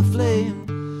into a flame.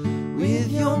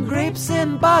 With your grapes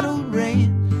and bottled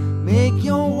rain, make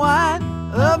your wine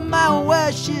of my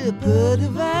worship a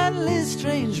divinely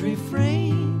strange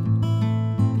refrain.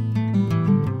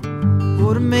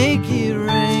 For to make it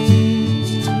rain.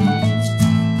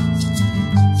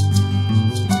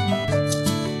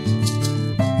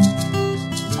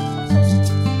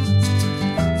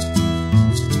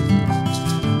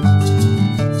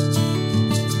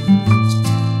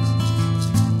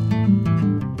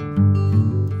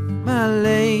 My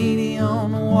lady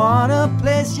on the water,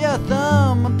 place your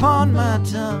thumb upon my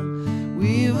tongue.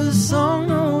 We've a song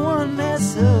no one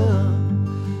has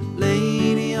sung.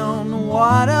 Lady on the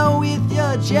water, with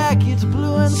your jackets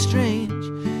blue and strange,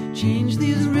 change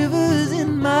these rivers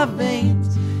in my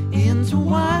veins into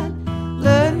wine,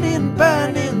 learning,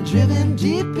 burning, driven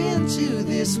deep into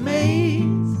this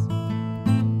maze.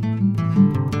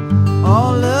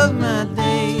 All of my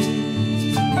days.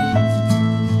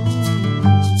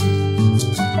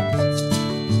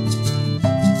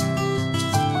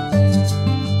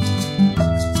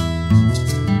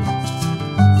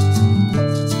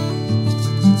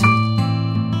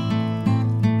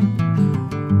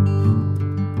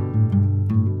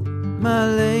 My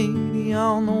lady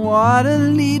on the water,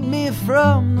 lead me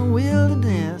from the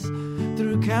wilderness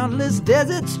through countless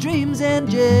desert streams and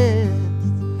jets.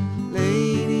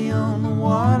 Lady on the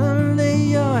water, lay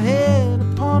your head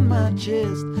upon my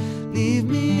chest. Leave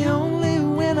me only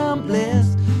when I'm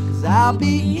blessed, 'cause I'll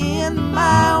be in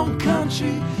my own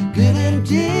country, good and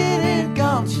dead and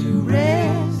gone to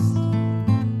rest.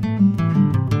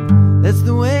 That's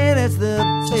the way, that's the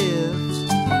best.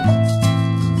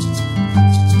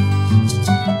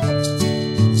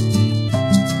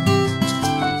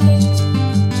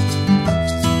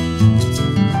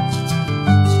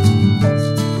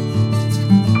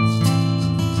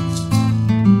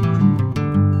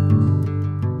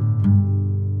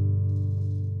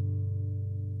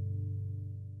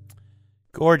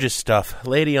 Gorgeous stuff.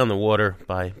 Lady on the Water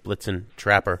by Blitzen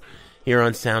Trapper here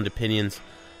on Sound Opinions.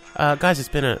 Guys, it's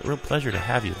been a real pleasure to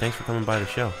have you. Thanks for coming by the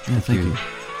show. Yeah, thank you.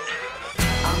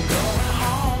 I'm going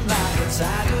home like a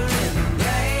tiger in the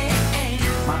rain.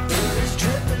 My blood is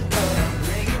dripping, but I'm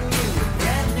bringing you a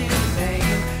brand new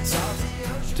name. Salty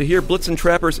ocean. To hear Blitzen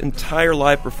Trapper's entire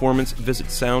live performance, visit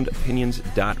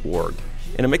soundopinions.org.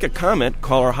 And to make a comment,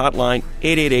 call our hotline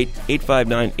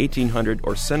 888-859-1800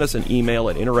 or send us an email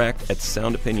at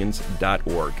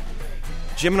interact@soundopinions.org.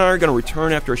 Jim and I are going to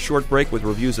return after a short break with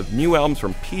reviews of new albums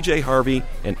from PJ Harvey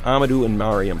and Amadou and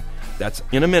Mariam. That's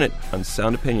in a minute on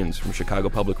Sound Opinions from Chicago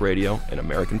Public Radio and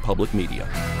American Public Media.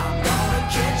 I'm gonna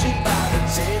catch you by the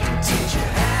tail and teach you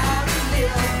how to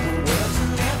live. The world's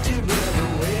an empty river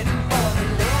waiting for the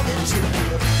living to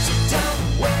live. So don't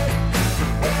wait,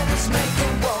 let us make a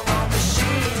war on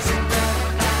machines and run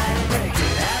the night and break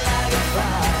it out like a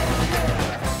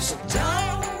fire. So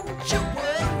don't you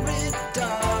worry,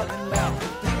 darling, about the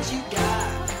things you got,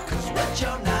 'cause what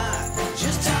you're not,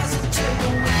 just toss it to the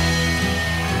wind.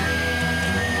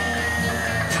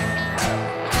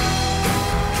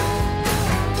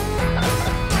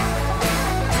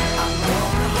 I'm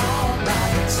going home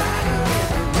like a tiger in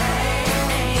the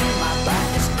rain. My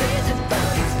body's crazy, but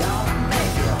it's gonna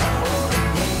make you whole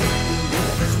again. The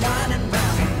river's winding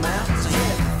round the mountains,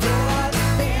 heading for the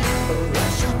bend. A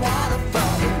rushing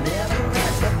waterfall that never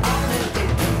ends, but only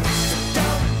begins. So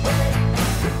don't wait,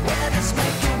 let us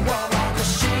make a war on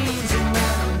machines and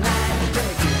run the night and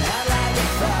break it out like a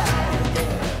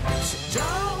fire. So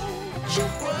don't you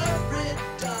worry,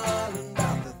 darling,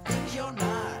 about the things you're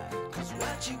not, 'cause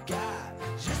what you got,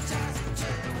 just toss it to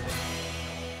the wind.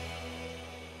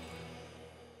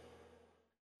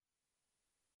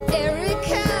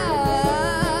 Erica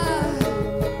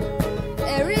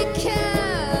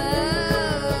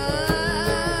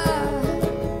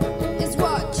is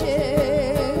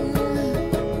watching.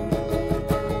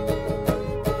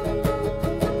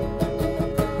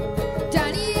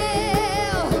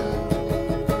 Danielle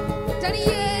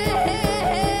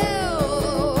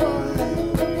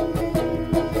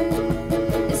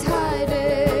is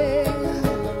hiding.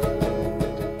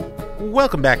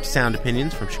 Welcome back to Sound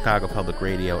Opinions from Chicago Public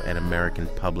Radio and American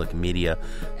Public Media.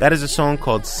 That is a song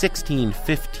called 16,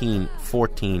 15,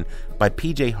 14 by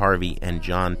PJ Harvey and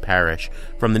John Parish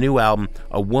from the new album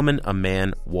A Woman, a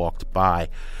Man Walked By.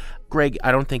 Greg,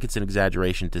 I don't think it's an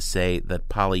exaggeration to say that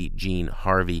Polly Jean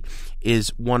Harvey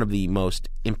is one of the most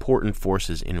important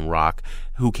forces in rock,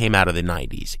 who came out of the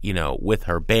 90s, with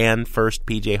her band, first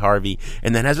PJ Harvey,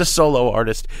 and then as a solo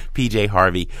artist, PJ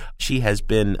Harvey. She has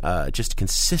been just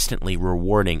consistently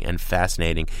rewarding and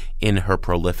fascinating in her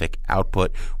prolific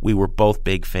output. We were both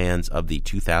big fans of the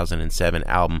 2007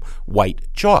 album White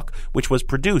Chalk, which was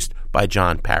produced by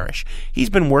John Parish. He's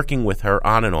been working with her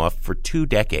on and off for 2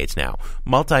 decades now.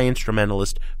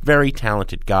 Multi-instrumentalist, very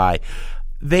talented guy.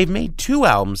 They've made 2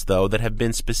 albums, though, that have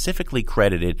been specifically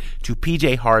credited to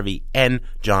PJ Harvey and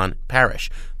John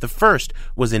Parish. The first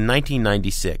was in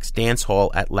 1996, Dance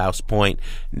Hall at Louse Point.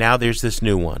 Now there's this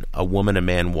new one, A Woman a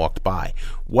Man Walked By.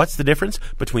 What's the difference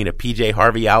between a PJ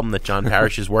Harvey album that John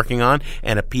Parish is working on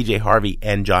and a PJ Harvey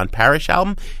and John Parish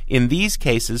album? In these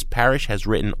cases, Parish has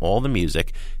written all the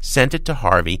music, sent it to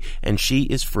Harvey, and she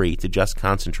is free to just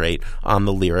concentrate on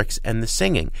the lyrics and the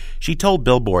singing. She told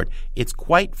Billboard, "It's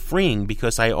quite freeing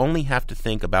because I only have to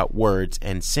think about words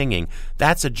and singing.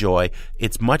 That's a joy.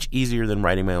 It's much easier than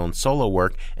writing my own solo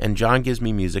work, and John gives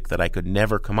me music that I could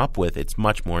never come up with. It's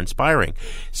much more inspiring."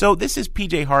 So this is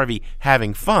PJ Harvey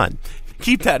having fun.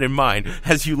 Keep that in mind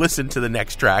as you listen to the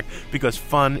next track, because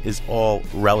fun is all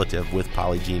relative with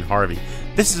Polly Jean Harvey.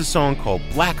 This is a song called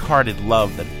Black-Hearted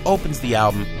Love that opens the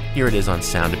album. Here it is on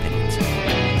Sound Opinions.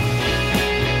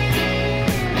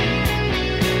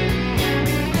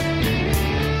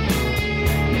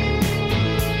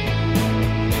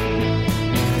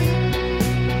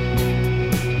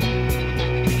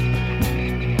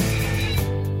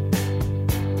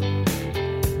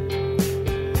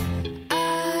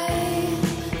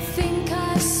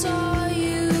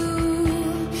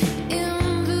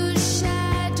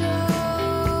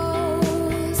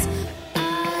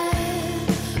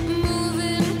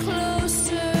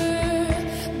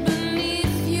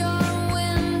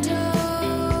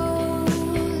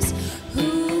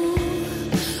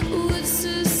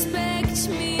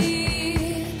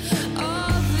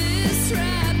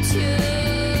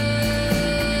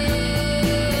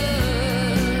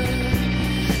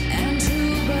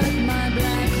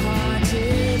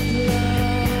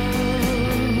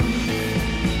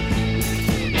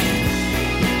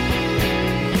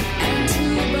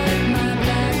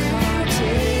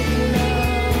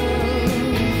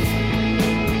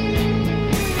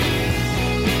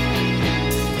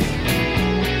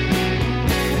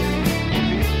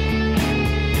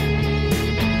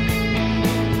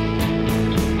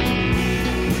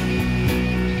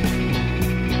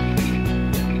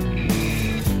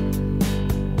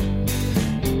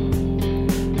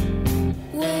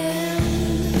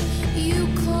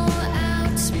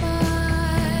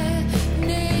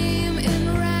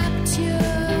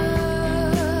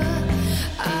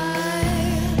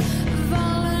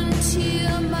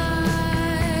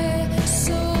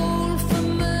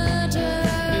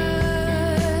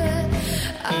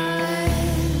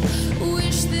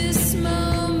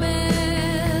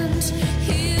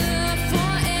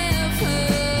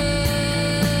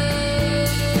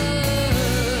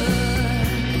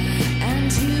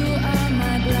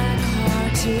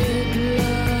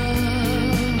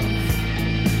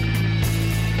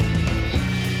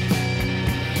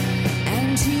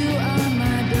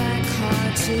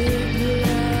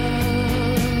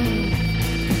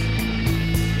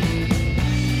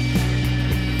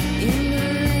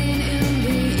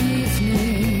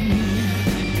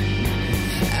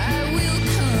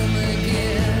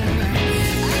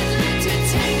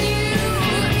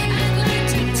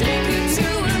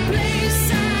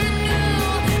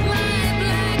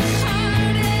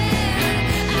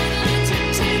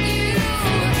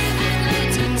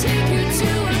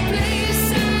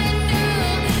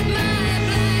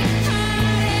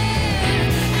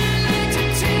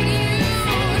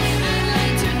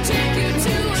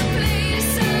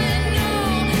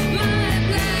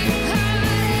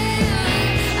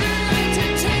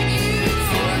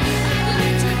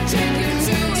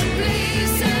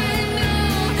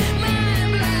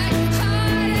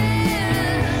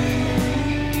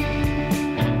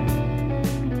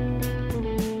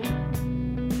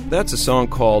 That's a song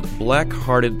called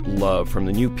Black-Hearted Love from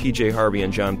the new PJ Harvey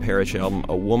and John Parish album,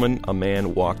 A Woman a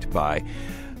Man Walked By.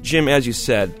 Jim, as you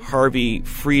said, Harvey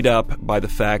freed up by the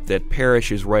fact that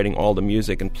Parish is writing all the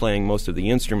music and playing most of the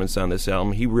instruments on this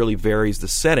album. He really varies the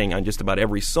setting on just about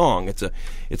every song. It's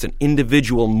an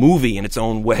individual movie in its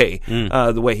own way.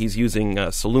 The way he's using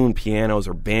saloon pianos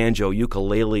or banjo,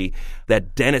 ukulele,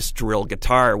 that dentist drill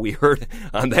guitar we heard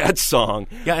on that song.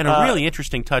 Yeah, and a really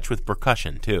interesting touch with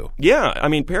percussion, too. Yeah, I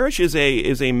mean, Parish is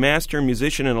a master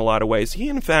musician in a lot of ways. He,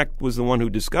 in fact, was the one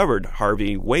who discovered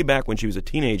Harvey way back when she was a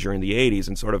teenager in the 80s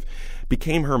and sort sort of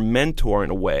became her mentor in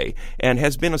a way and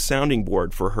has been a sounding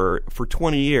board for her for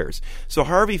 20 years. So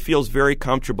Harvey feels very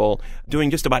comfortable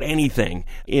doing just about anything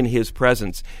in his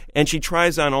presence. And she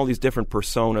tries on all these different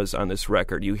personas on this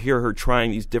record. You hear her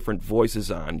trying these different voices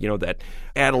on, that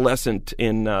adolescent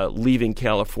in Leaving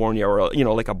California, or,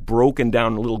 like a broken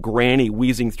down little granny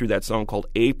wheezing through that song called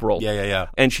April. Yeah.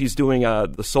 And she's doing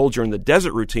the Soldier in the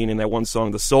Desert routine in that one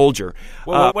song, The Soldier.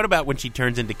 Well, what about when she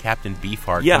turns into Captain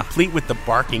Beefheart, complete with the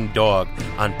barking dog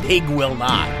on Pig Will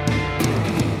Not?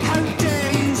 How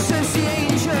dare you, says the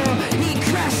angel. He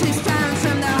crashes down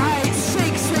from the heights,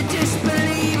 shakes the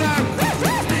disbeliever,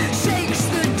 shakes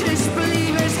the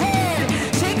disbeliever's head,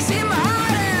 shakes him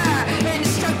harder,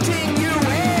 instructing you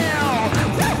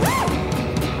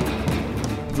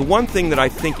will. The one thing that I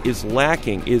think is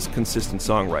lacking is consistent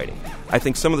songwriting. I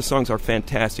think some of the songs are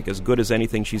fantastic, as good as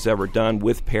anything she's ever done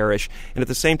with Parish, and at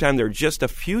the same time there are just a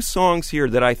few songs here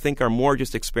that I think are more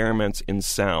just experiments in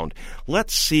sound.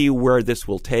 Let's see where this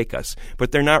will take us,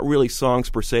 but they're not really songs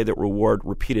per se that reward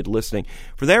repeated listening.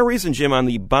 For that reason, Jim, on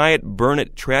the buy it, burn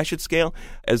it, trash it scale,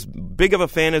 as big of a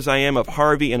fan as I am of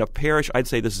Harvey and of Parish, I'd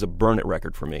say this is a burn it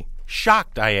record for me.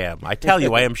 Shocked I am. I tell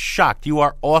you, I am shocked. You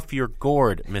are off your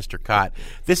gourd, Mr. Cott.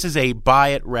 This is a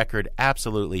buy-it record,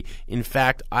 absolutely. In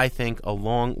fact, I think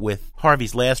along with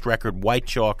Harvey's last record, White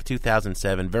Chalk,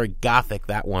 2007, very gothic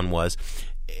that one was,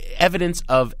 evidence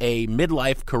of a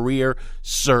midlife career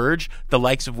surge, the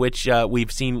likes of which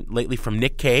we've seen lately from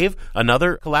Nick Cave,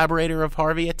 another collaborator of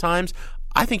Harvey at times.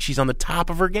 I think she's on the top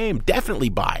of her game. Definitely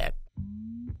buy it.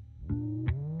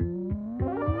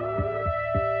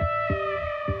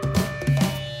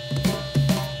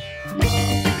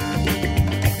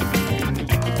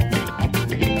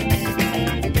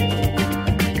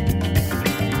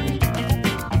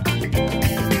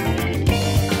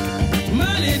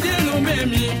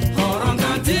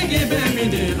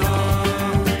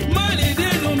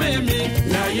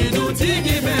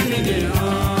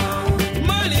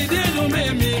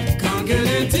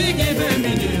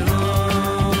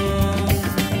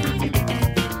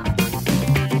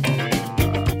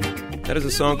 That is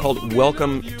a song called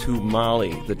Welcome to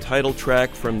Mali, the title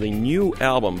track from the new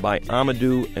album by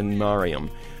Amadou and Mariam,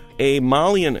 a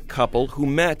Malian couple who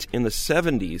met in the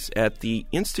 70s at the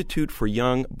Institute for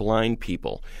Young Blind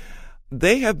People.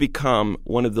 They have become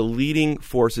one of the leading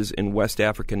forces in West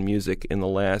African music in the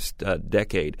last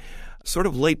decade. Sort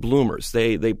of late bloomers.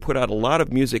 They put out a lot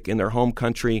of music in their home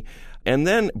country and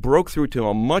then broke through to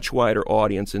a much wider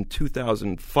audience in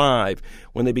 2005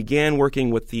 when they began working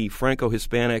with the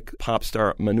Franco-Hispanic pop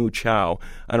star Manu Chao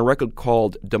on a record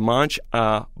called Dimanche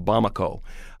à Bamako.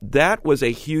 That was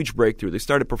a huge breakthrough. They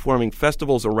started performing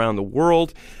festivals around the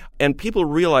world, and people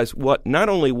realized not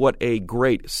only what a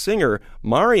great singer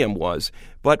Mariam was,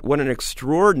 but what an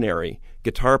extraordinary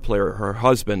guitar player her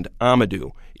husband,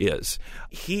 Amadou, is.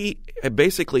 He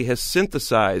basically has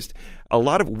synthesized a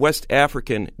lot of West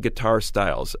African guitar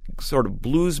styles, sort of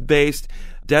blues-based,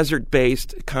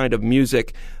 desert-based kind of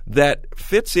music that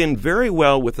fits in very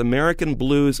well with American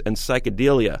blues and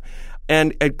psychedelia,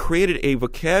 and created a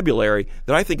vocabulary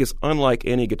that I think is unlike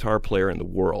any guitar player in the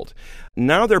world.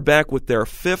 Now they're back with their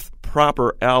fifth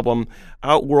proper album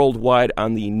out worldwide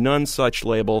on the None Such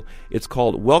label. It's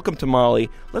called Welcome to Mali.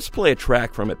 Let's play a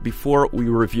track from it before we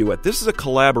review it. This is a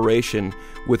collaboration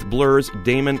with Blur's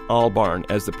Damon Albarn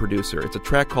as the producer. It's a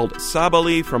track called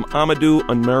Sabali from Amadou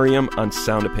and Mariam on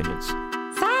Sound Opinions.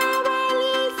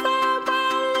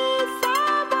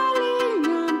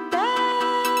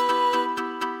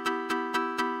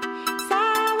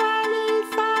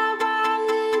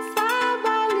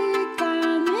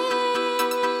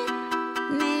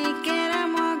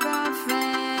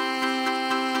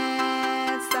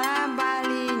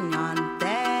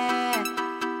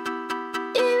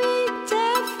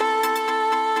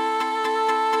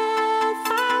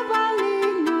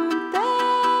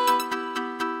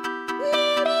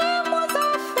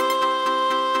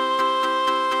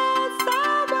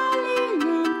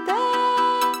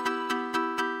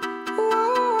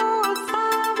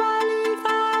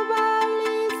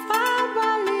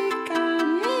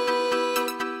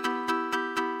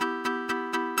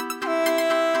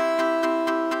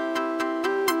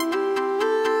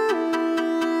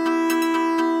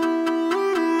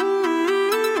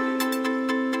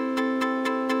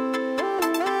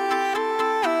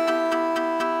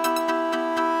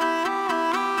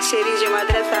 Chérie, je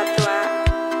m'adresse à toi.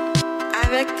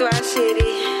 Avec toi,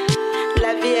 chérie,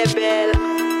 la vie est belle.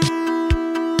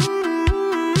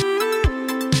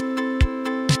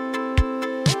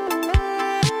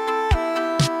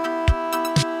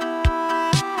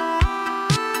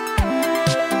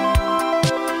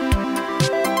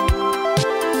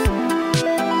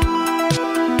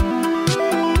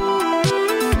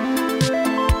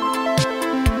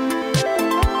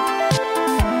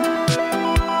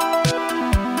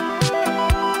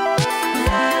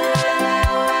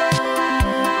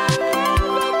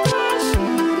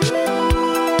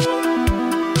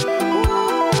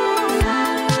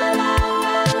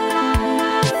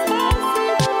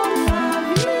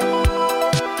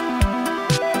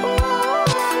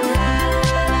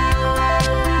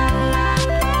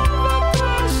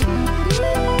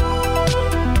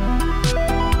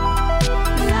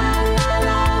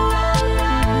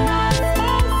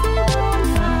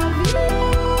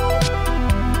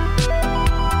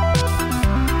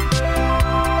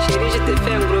 te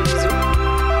fais un gros bisou.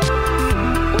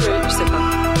 Oui, je sais pas.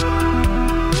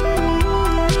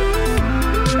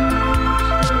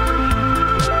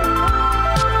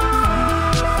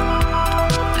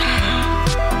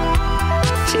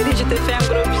 Chérie, je te fais un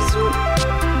gros bisou.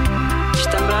 Je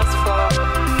t'embrasse fort.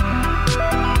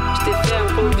 Je te fais un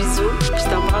gros bisou. Je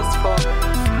t'embrasse fort.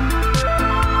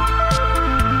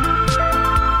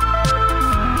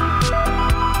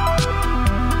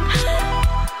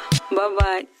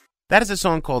 Bye-bye. That is a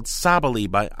song called Sabali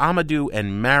by Amadou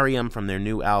and Mariam from their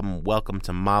new album, Welcome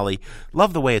to Mali.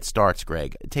 Love the way it starts,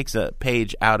 Greg. It takes a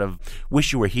page out of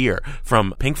Wish You Were Here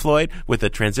from Pink Floyd with a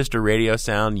transistor radio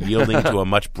sound yielding to a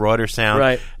much broader sound.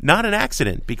 Right. Not an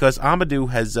accident, because Amadou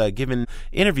has given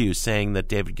interviews saying that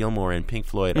David Gilmour and Pink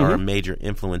Floyd are a major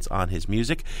influence on his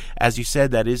music. As you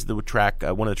said, that is the track,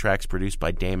 one of the tracks produced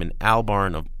by Damon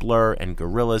Albarn of Blur and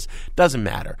Gorillaz. Doesn't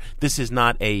matter. This is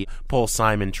not a Paul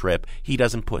Simon trip. He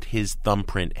doesn't put his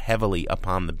thumbprint heavily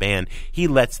upon the band. He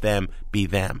lets them be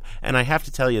them. And I have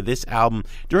to tell you, this album,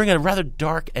 during a rather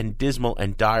dark and dismal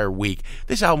and dire week,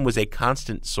 this album was a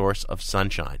constant source of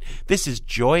sunshine. This is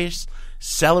joyous,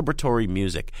 celebratory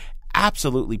music,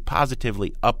 absolutely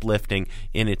positively uplifting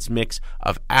in its mix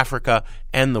of Africa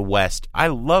and the West. I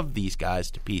love these guys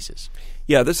to pieces.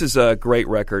 Yeah, this is a great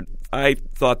record. I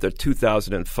thought the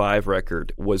 2005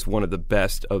 record was one of the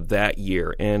best of that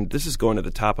year, and this is going to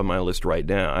the top of my list right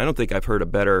now. I don't think I've heard a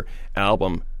better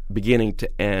album beginning to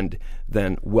end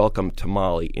than Welcome to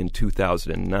Mali in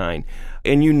 2009.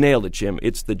 And you nailed it, Jim.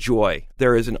 It's the joy.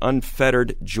 There is an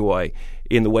unfettered joy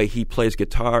in the way he plays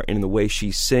guitar and in the way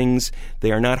she sings.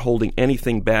 They are not holding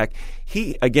anything back.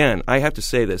 He, again, I have to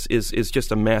say this, is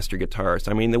just a master guitarist.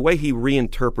 I mean, the way he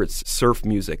reinterprets surf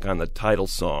music on the title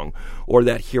song, or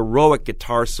that heroic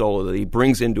guitar solo that he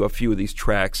brings into a few of these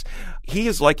tracks, he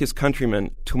is like his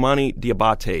countryman Toumani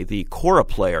Diabate, the kora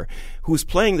player, who's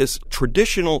playing this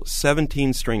traditional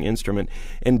 17-string instrument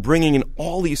and bringing in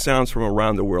all these sounds from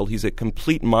around the world. He's a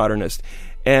complete modernist.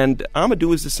 And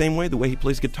Amadou is the same way, the way he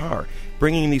plays guitar,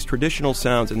 bringing in these traditional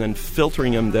sounds and then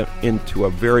filtering them into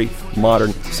a very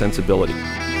modern sensibility.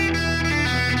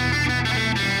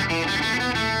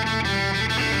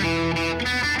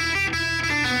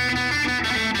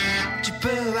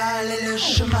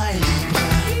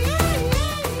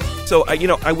 So,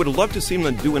 I would love to see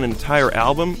him do an entire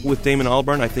album with Damon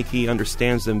Albarn. I think he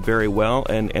understands them very well,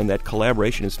 and that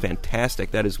collaboration is fantastic.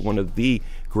 That is one of the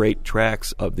great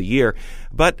tracks of the year.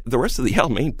 But the rest of the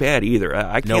album ain't bad either.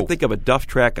 I can't think of a Duff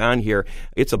track on here.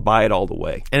 It's a buy it all the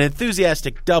way. An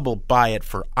enthusiastic double buy it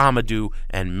for Amadou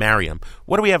and Mariam.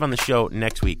 What do we have on the show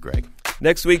next week, Greg?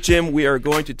 Next week, Jim, we are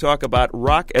going to talk about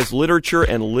rock as literature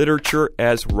and literature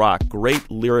as rock.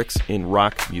 Great lyrics in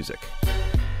rock music.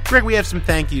 Greg, we have some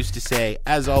thank yous to say.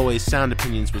 As always, Sound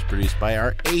Opinions was produced by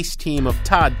our ace team of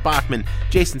Todd Bachman,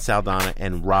 Jason Saldana,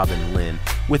 and Robin Lynn,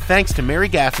 with thanks to Mary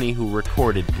Gaffney, who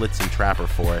recorded Blitzen Trapper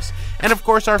for us, and of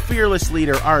course our fearless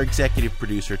leader, our executive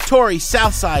producer, Tori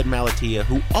Southside Malatia,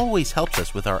 who always helps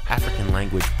us with our African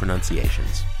language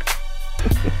pronunciations.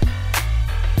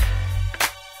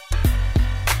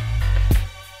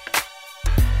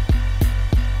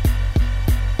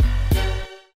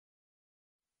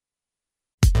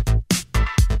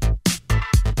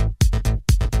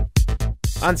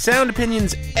 On Sound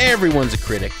Opinions, everyone's a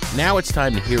critic. Now it's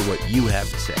time to hear what you have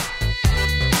to say.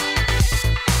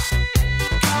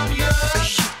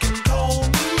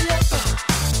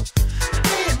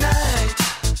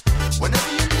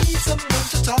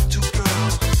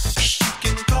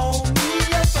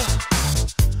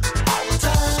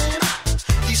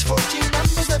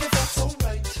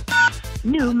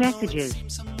 New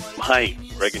messages. Hi,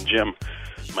 Greg and Jim.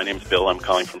 My name's Bill. I'm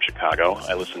calling from Chicago.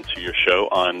 I listened to your show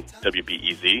on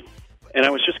WBEZ. And I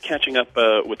was just catching up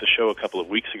with the show a couple of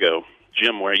weeks ago,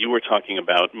 Jim, where you were talking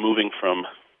about moving from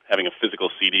having a physical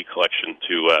CD collection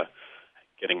to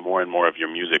getting more and more of your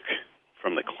music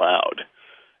from the cloud.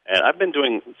 And I've been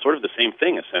doing sort of the same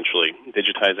thing, essentially,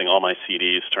 digitizing all my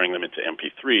CDs, turning them into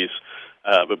MP3s.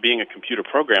 But being a computer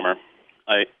programmer,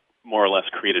 I more or less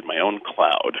created my own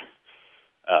cloud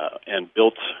and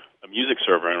built a music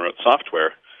server and wrote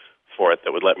software for it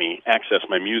that would let me access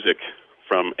my music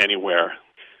from anywhere.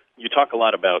 You talk a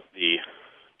lot about the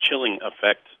chilling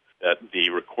effect that the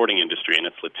recording industry and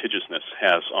its litigiousness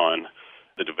has on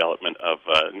the development of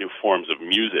new forms of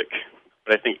music.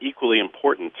 But I think equally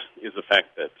important is the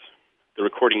fact that the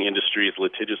recording industry's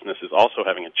litigiousness is also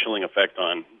having a chilling effect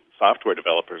on software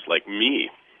developers like me,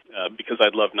 because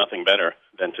I'd love nothing better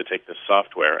than to take this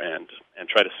software and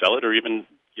try to sell it or even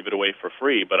give it away for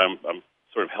free, but I'm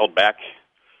sort of held back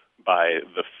by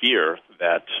the fear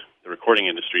that the recording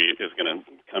industry is going to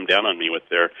come down on me with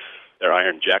their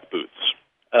iron jack boots.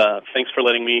 Thanks for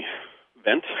letting me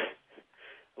vent.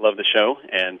 I love the show,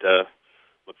 and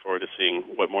look forward to seeing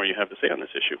what more you have to say on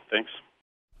this issue. Thanks.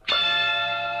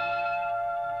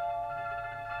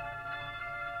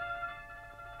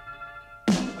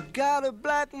 I got a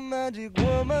black magic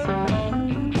woman.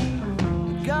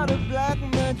 I got a black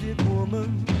magic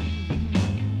woman.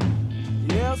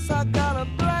 Yes, I got a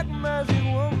black magic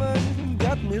woman.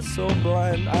 Got me so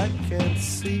blind I can't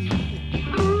see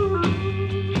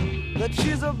that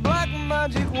she's a black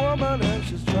magic woman and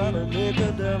she's trying to make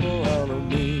a devil out of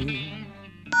me.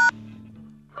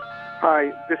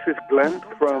 Hi, this is Glenn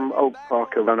from Oak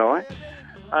Park, Illinois.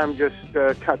 I'm just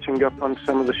catching up on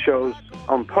some of the shows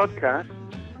on podcast,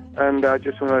 and I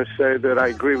just want to say that I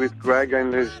agree with Greg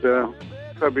in his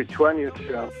February 20th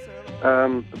show.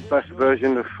 The best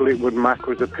version of Fleetwood Mac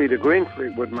was the Peter Green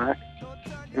Fleetwood Mac.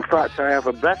 In fact, I have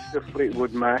a best of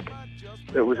Fleetwood Mac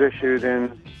that was issued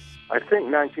in, I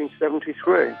think,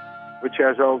 1973, which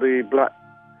has all the Black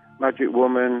Magic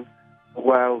Woman,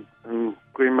 Wild, and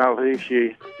Green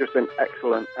Malheshi. Just an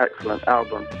excellent, excellent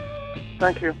album.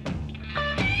 Thank you.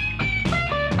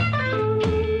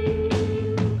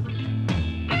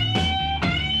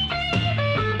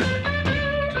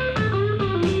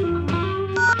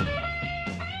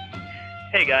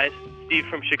 Hey guys, Steve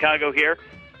from Chicago here.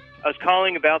 I was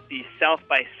calling about the South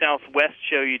by Southwest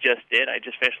show you just did. I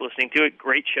just finished listening to it.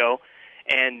 Great show.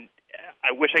 And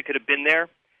I wish I could have been there.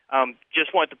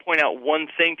 Just wanted to point out one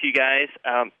thing to you guys.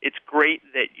 It's great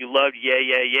that you loved Yeah,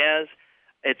 Yeah, Yeahs.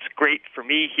 It's great for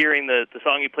me hearing the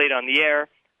song you played on the air.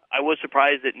 I was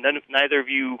surprised that neither of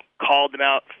you called them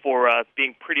out for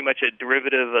being pretty much a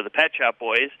derivative of the Pet Shop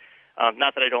Boys.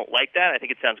 Not that I don't like that. I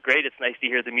think it sounds great. It's nice to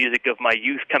hear the music of my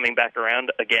youth coming back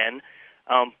around again.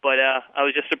 But I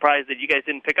was just surprised that you guys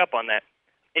didn't pick up on that.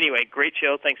 Anyway, great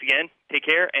show. Thanks again. Take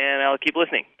care, and I'll keep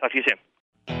listening. Talk to you soon.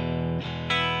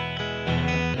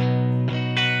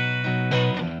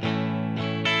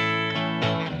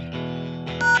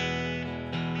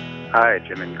 Hi,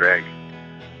 Jim and Greg.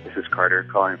 This is Carter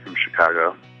calling from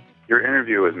Chicago. Your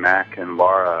interview with Mac and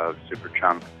Laura of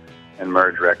Superchunk and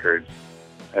Merge Records,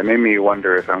 it made me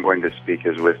wonder if I'm going to speak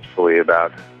as wistfully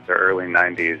about the early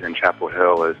 90s in Chapel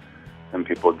Hill as some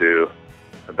people do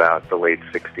about the late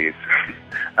 60s.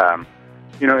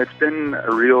 It's been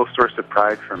a real source of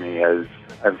pride for me as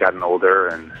I've gotten older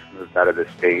and moved out of the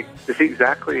state to see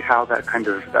exactly how that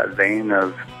vein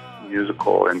of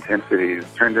musical intensity has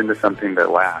turned into something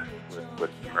that lasts with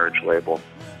the Merge label.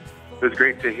 It was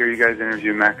great to hear you guys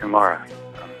interview Mac and Laura.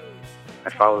 I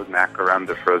followed Mac around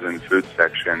the frozen food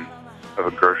section of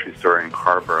a grocery store in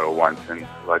Carborough once in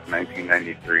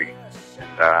 1993.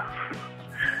 And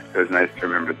it was nice to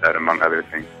remember that, among other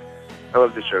things. I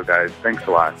love the show, guys. Thanks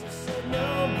a lot.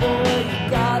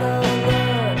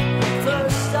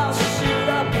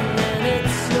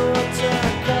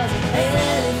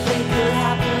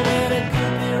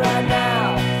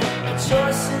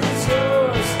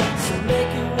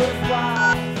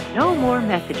 No more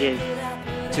messages.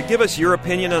 To give us your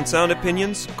opinion on Sound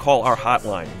Opinions, call our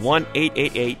hotline,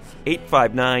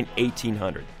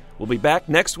 1-888-859-1800. We'll be back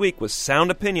next week with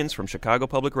Sound Opinions from Chicago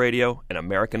Public Radio and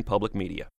American Public Media.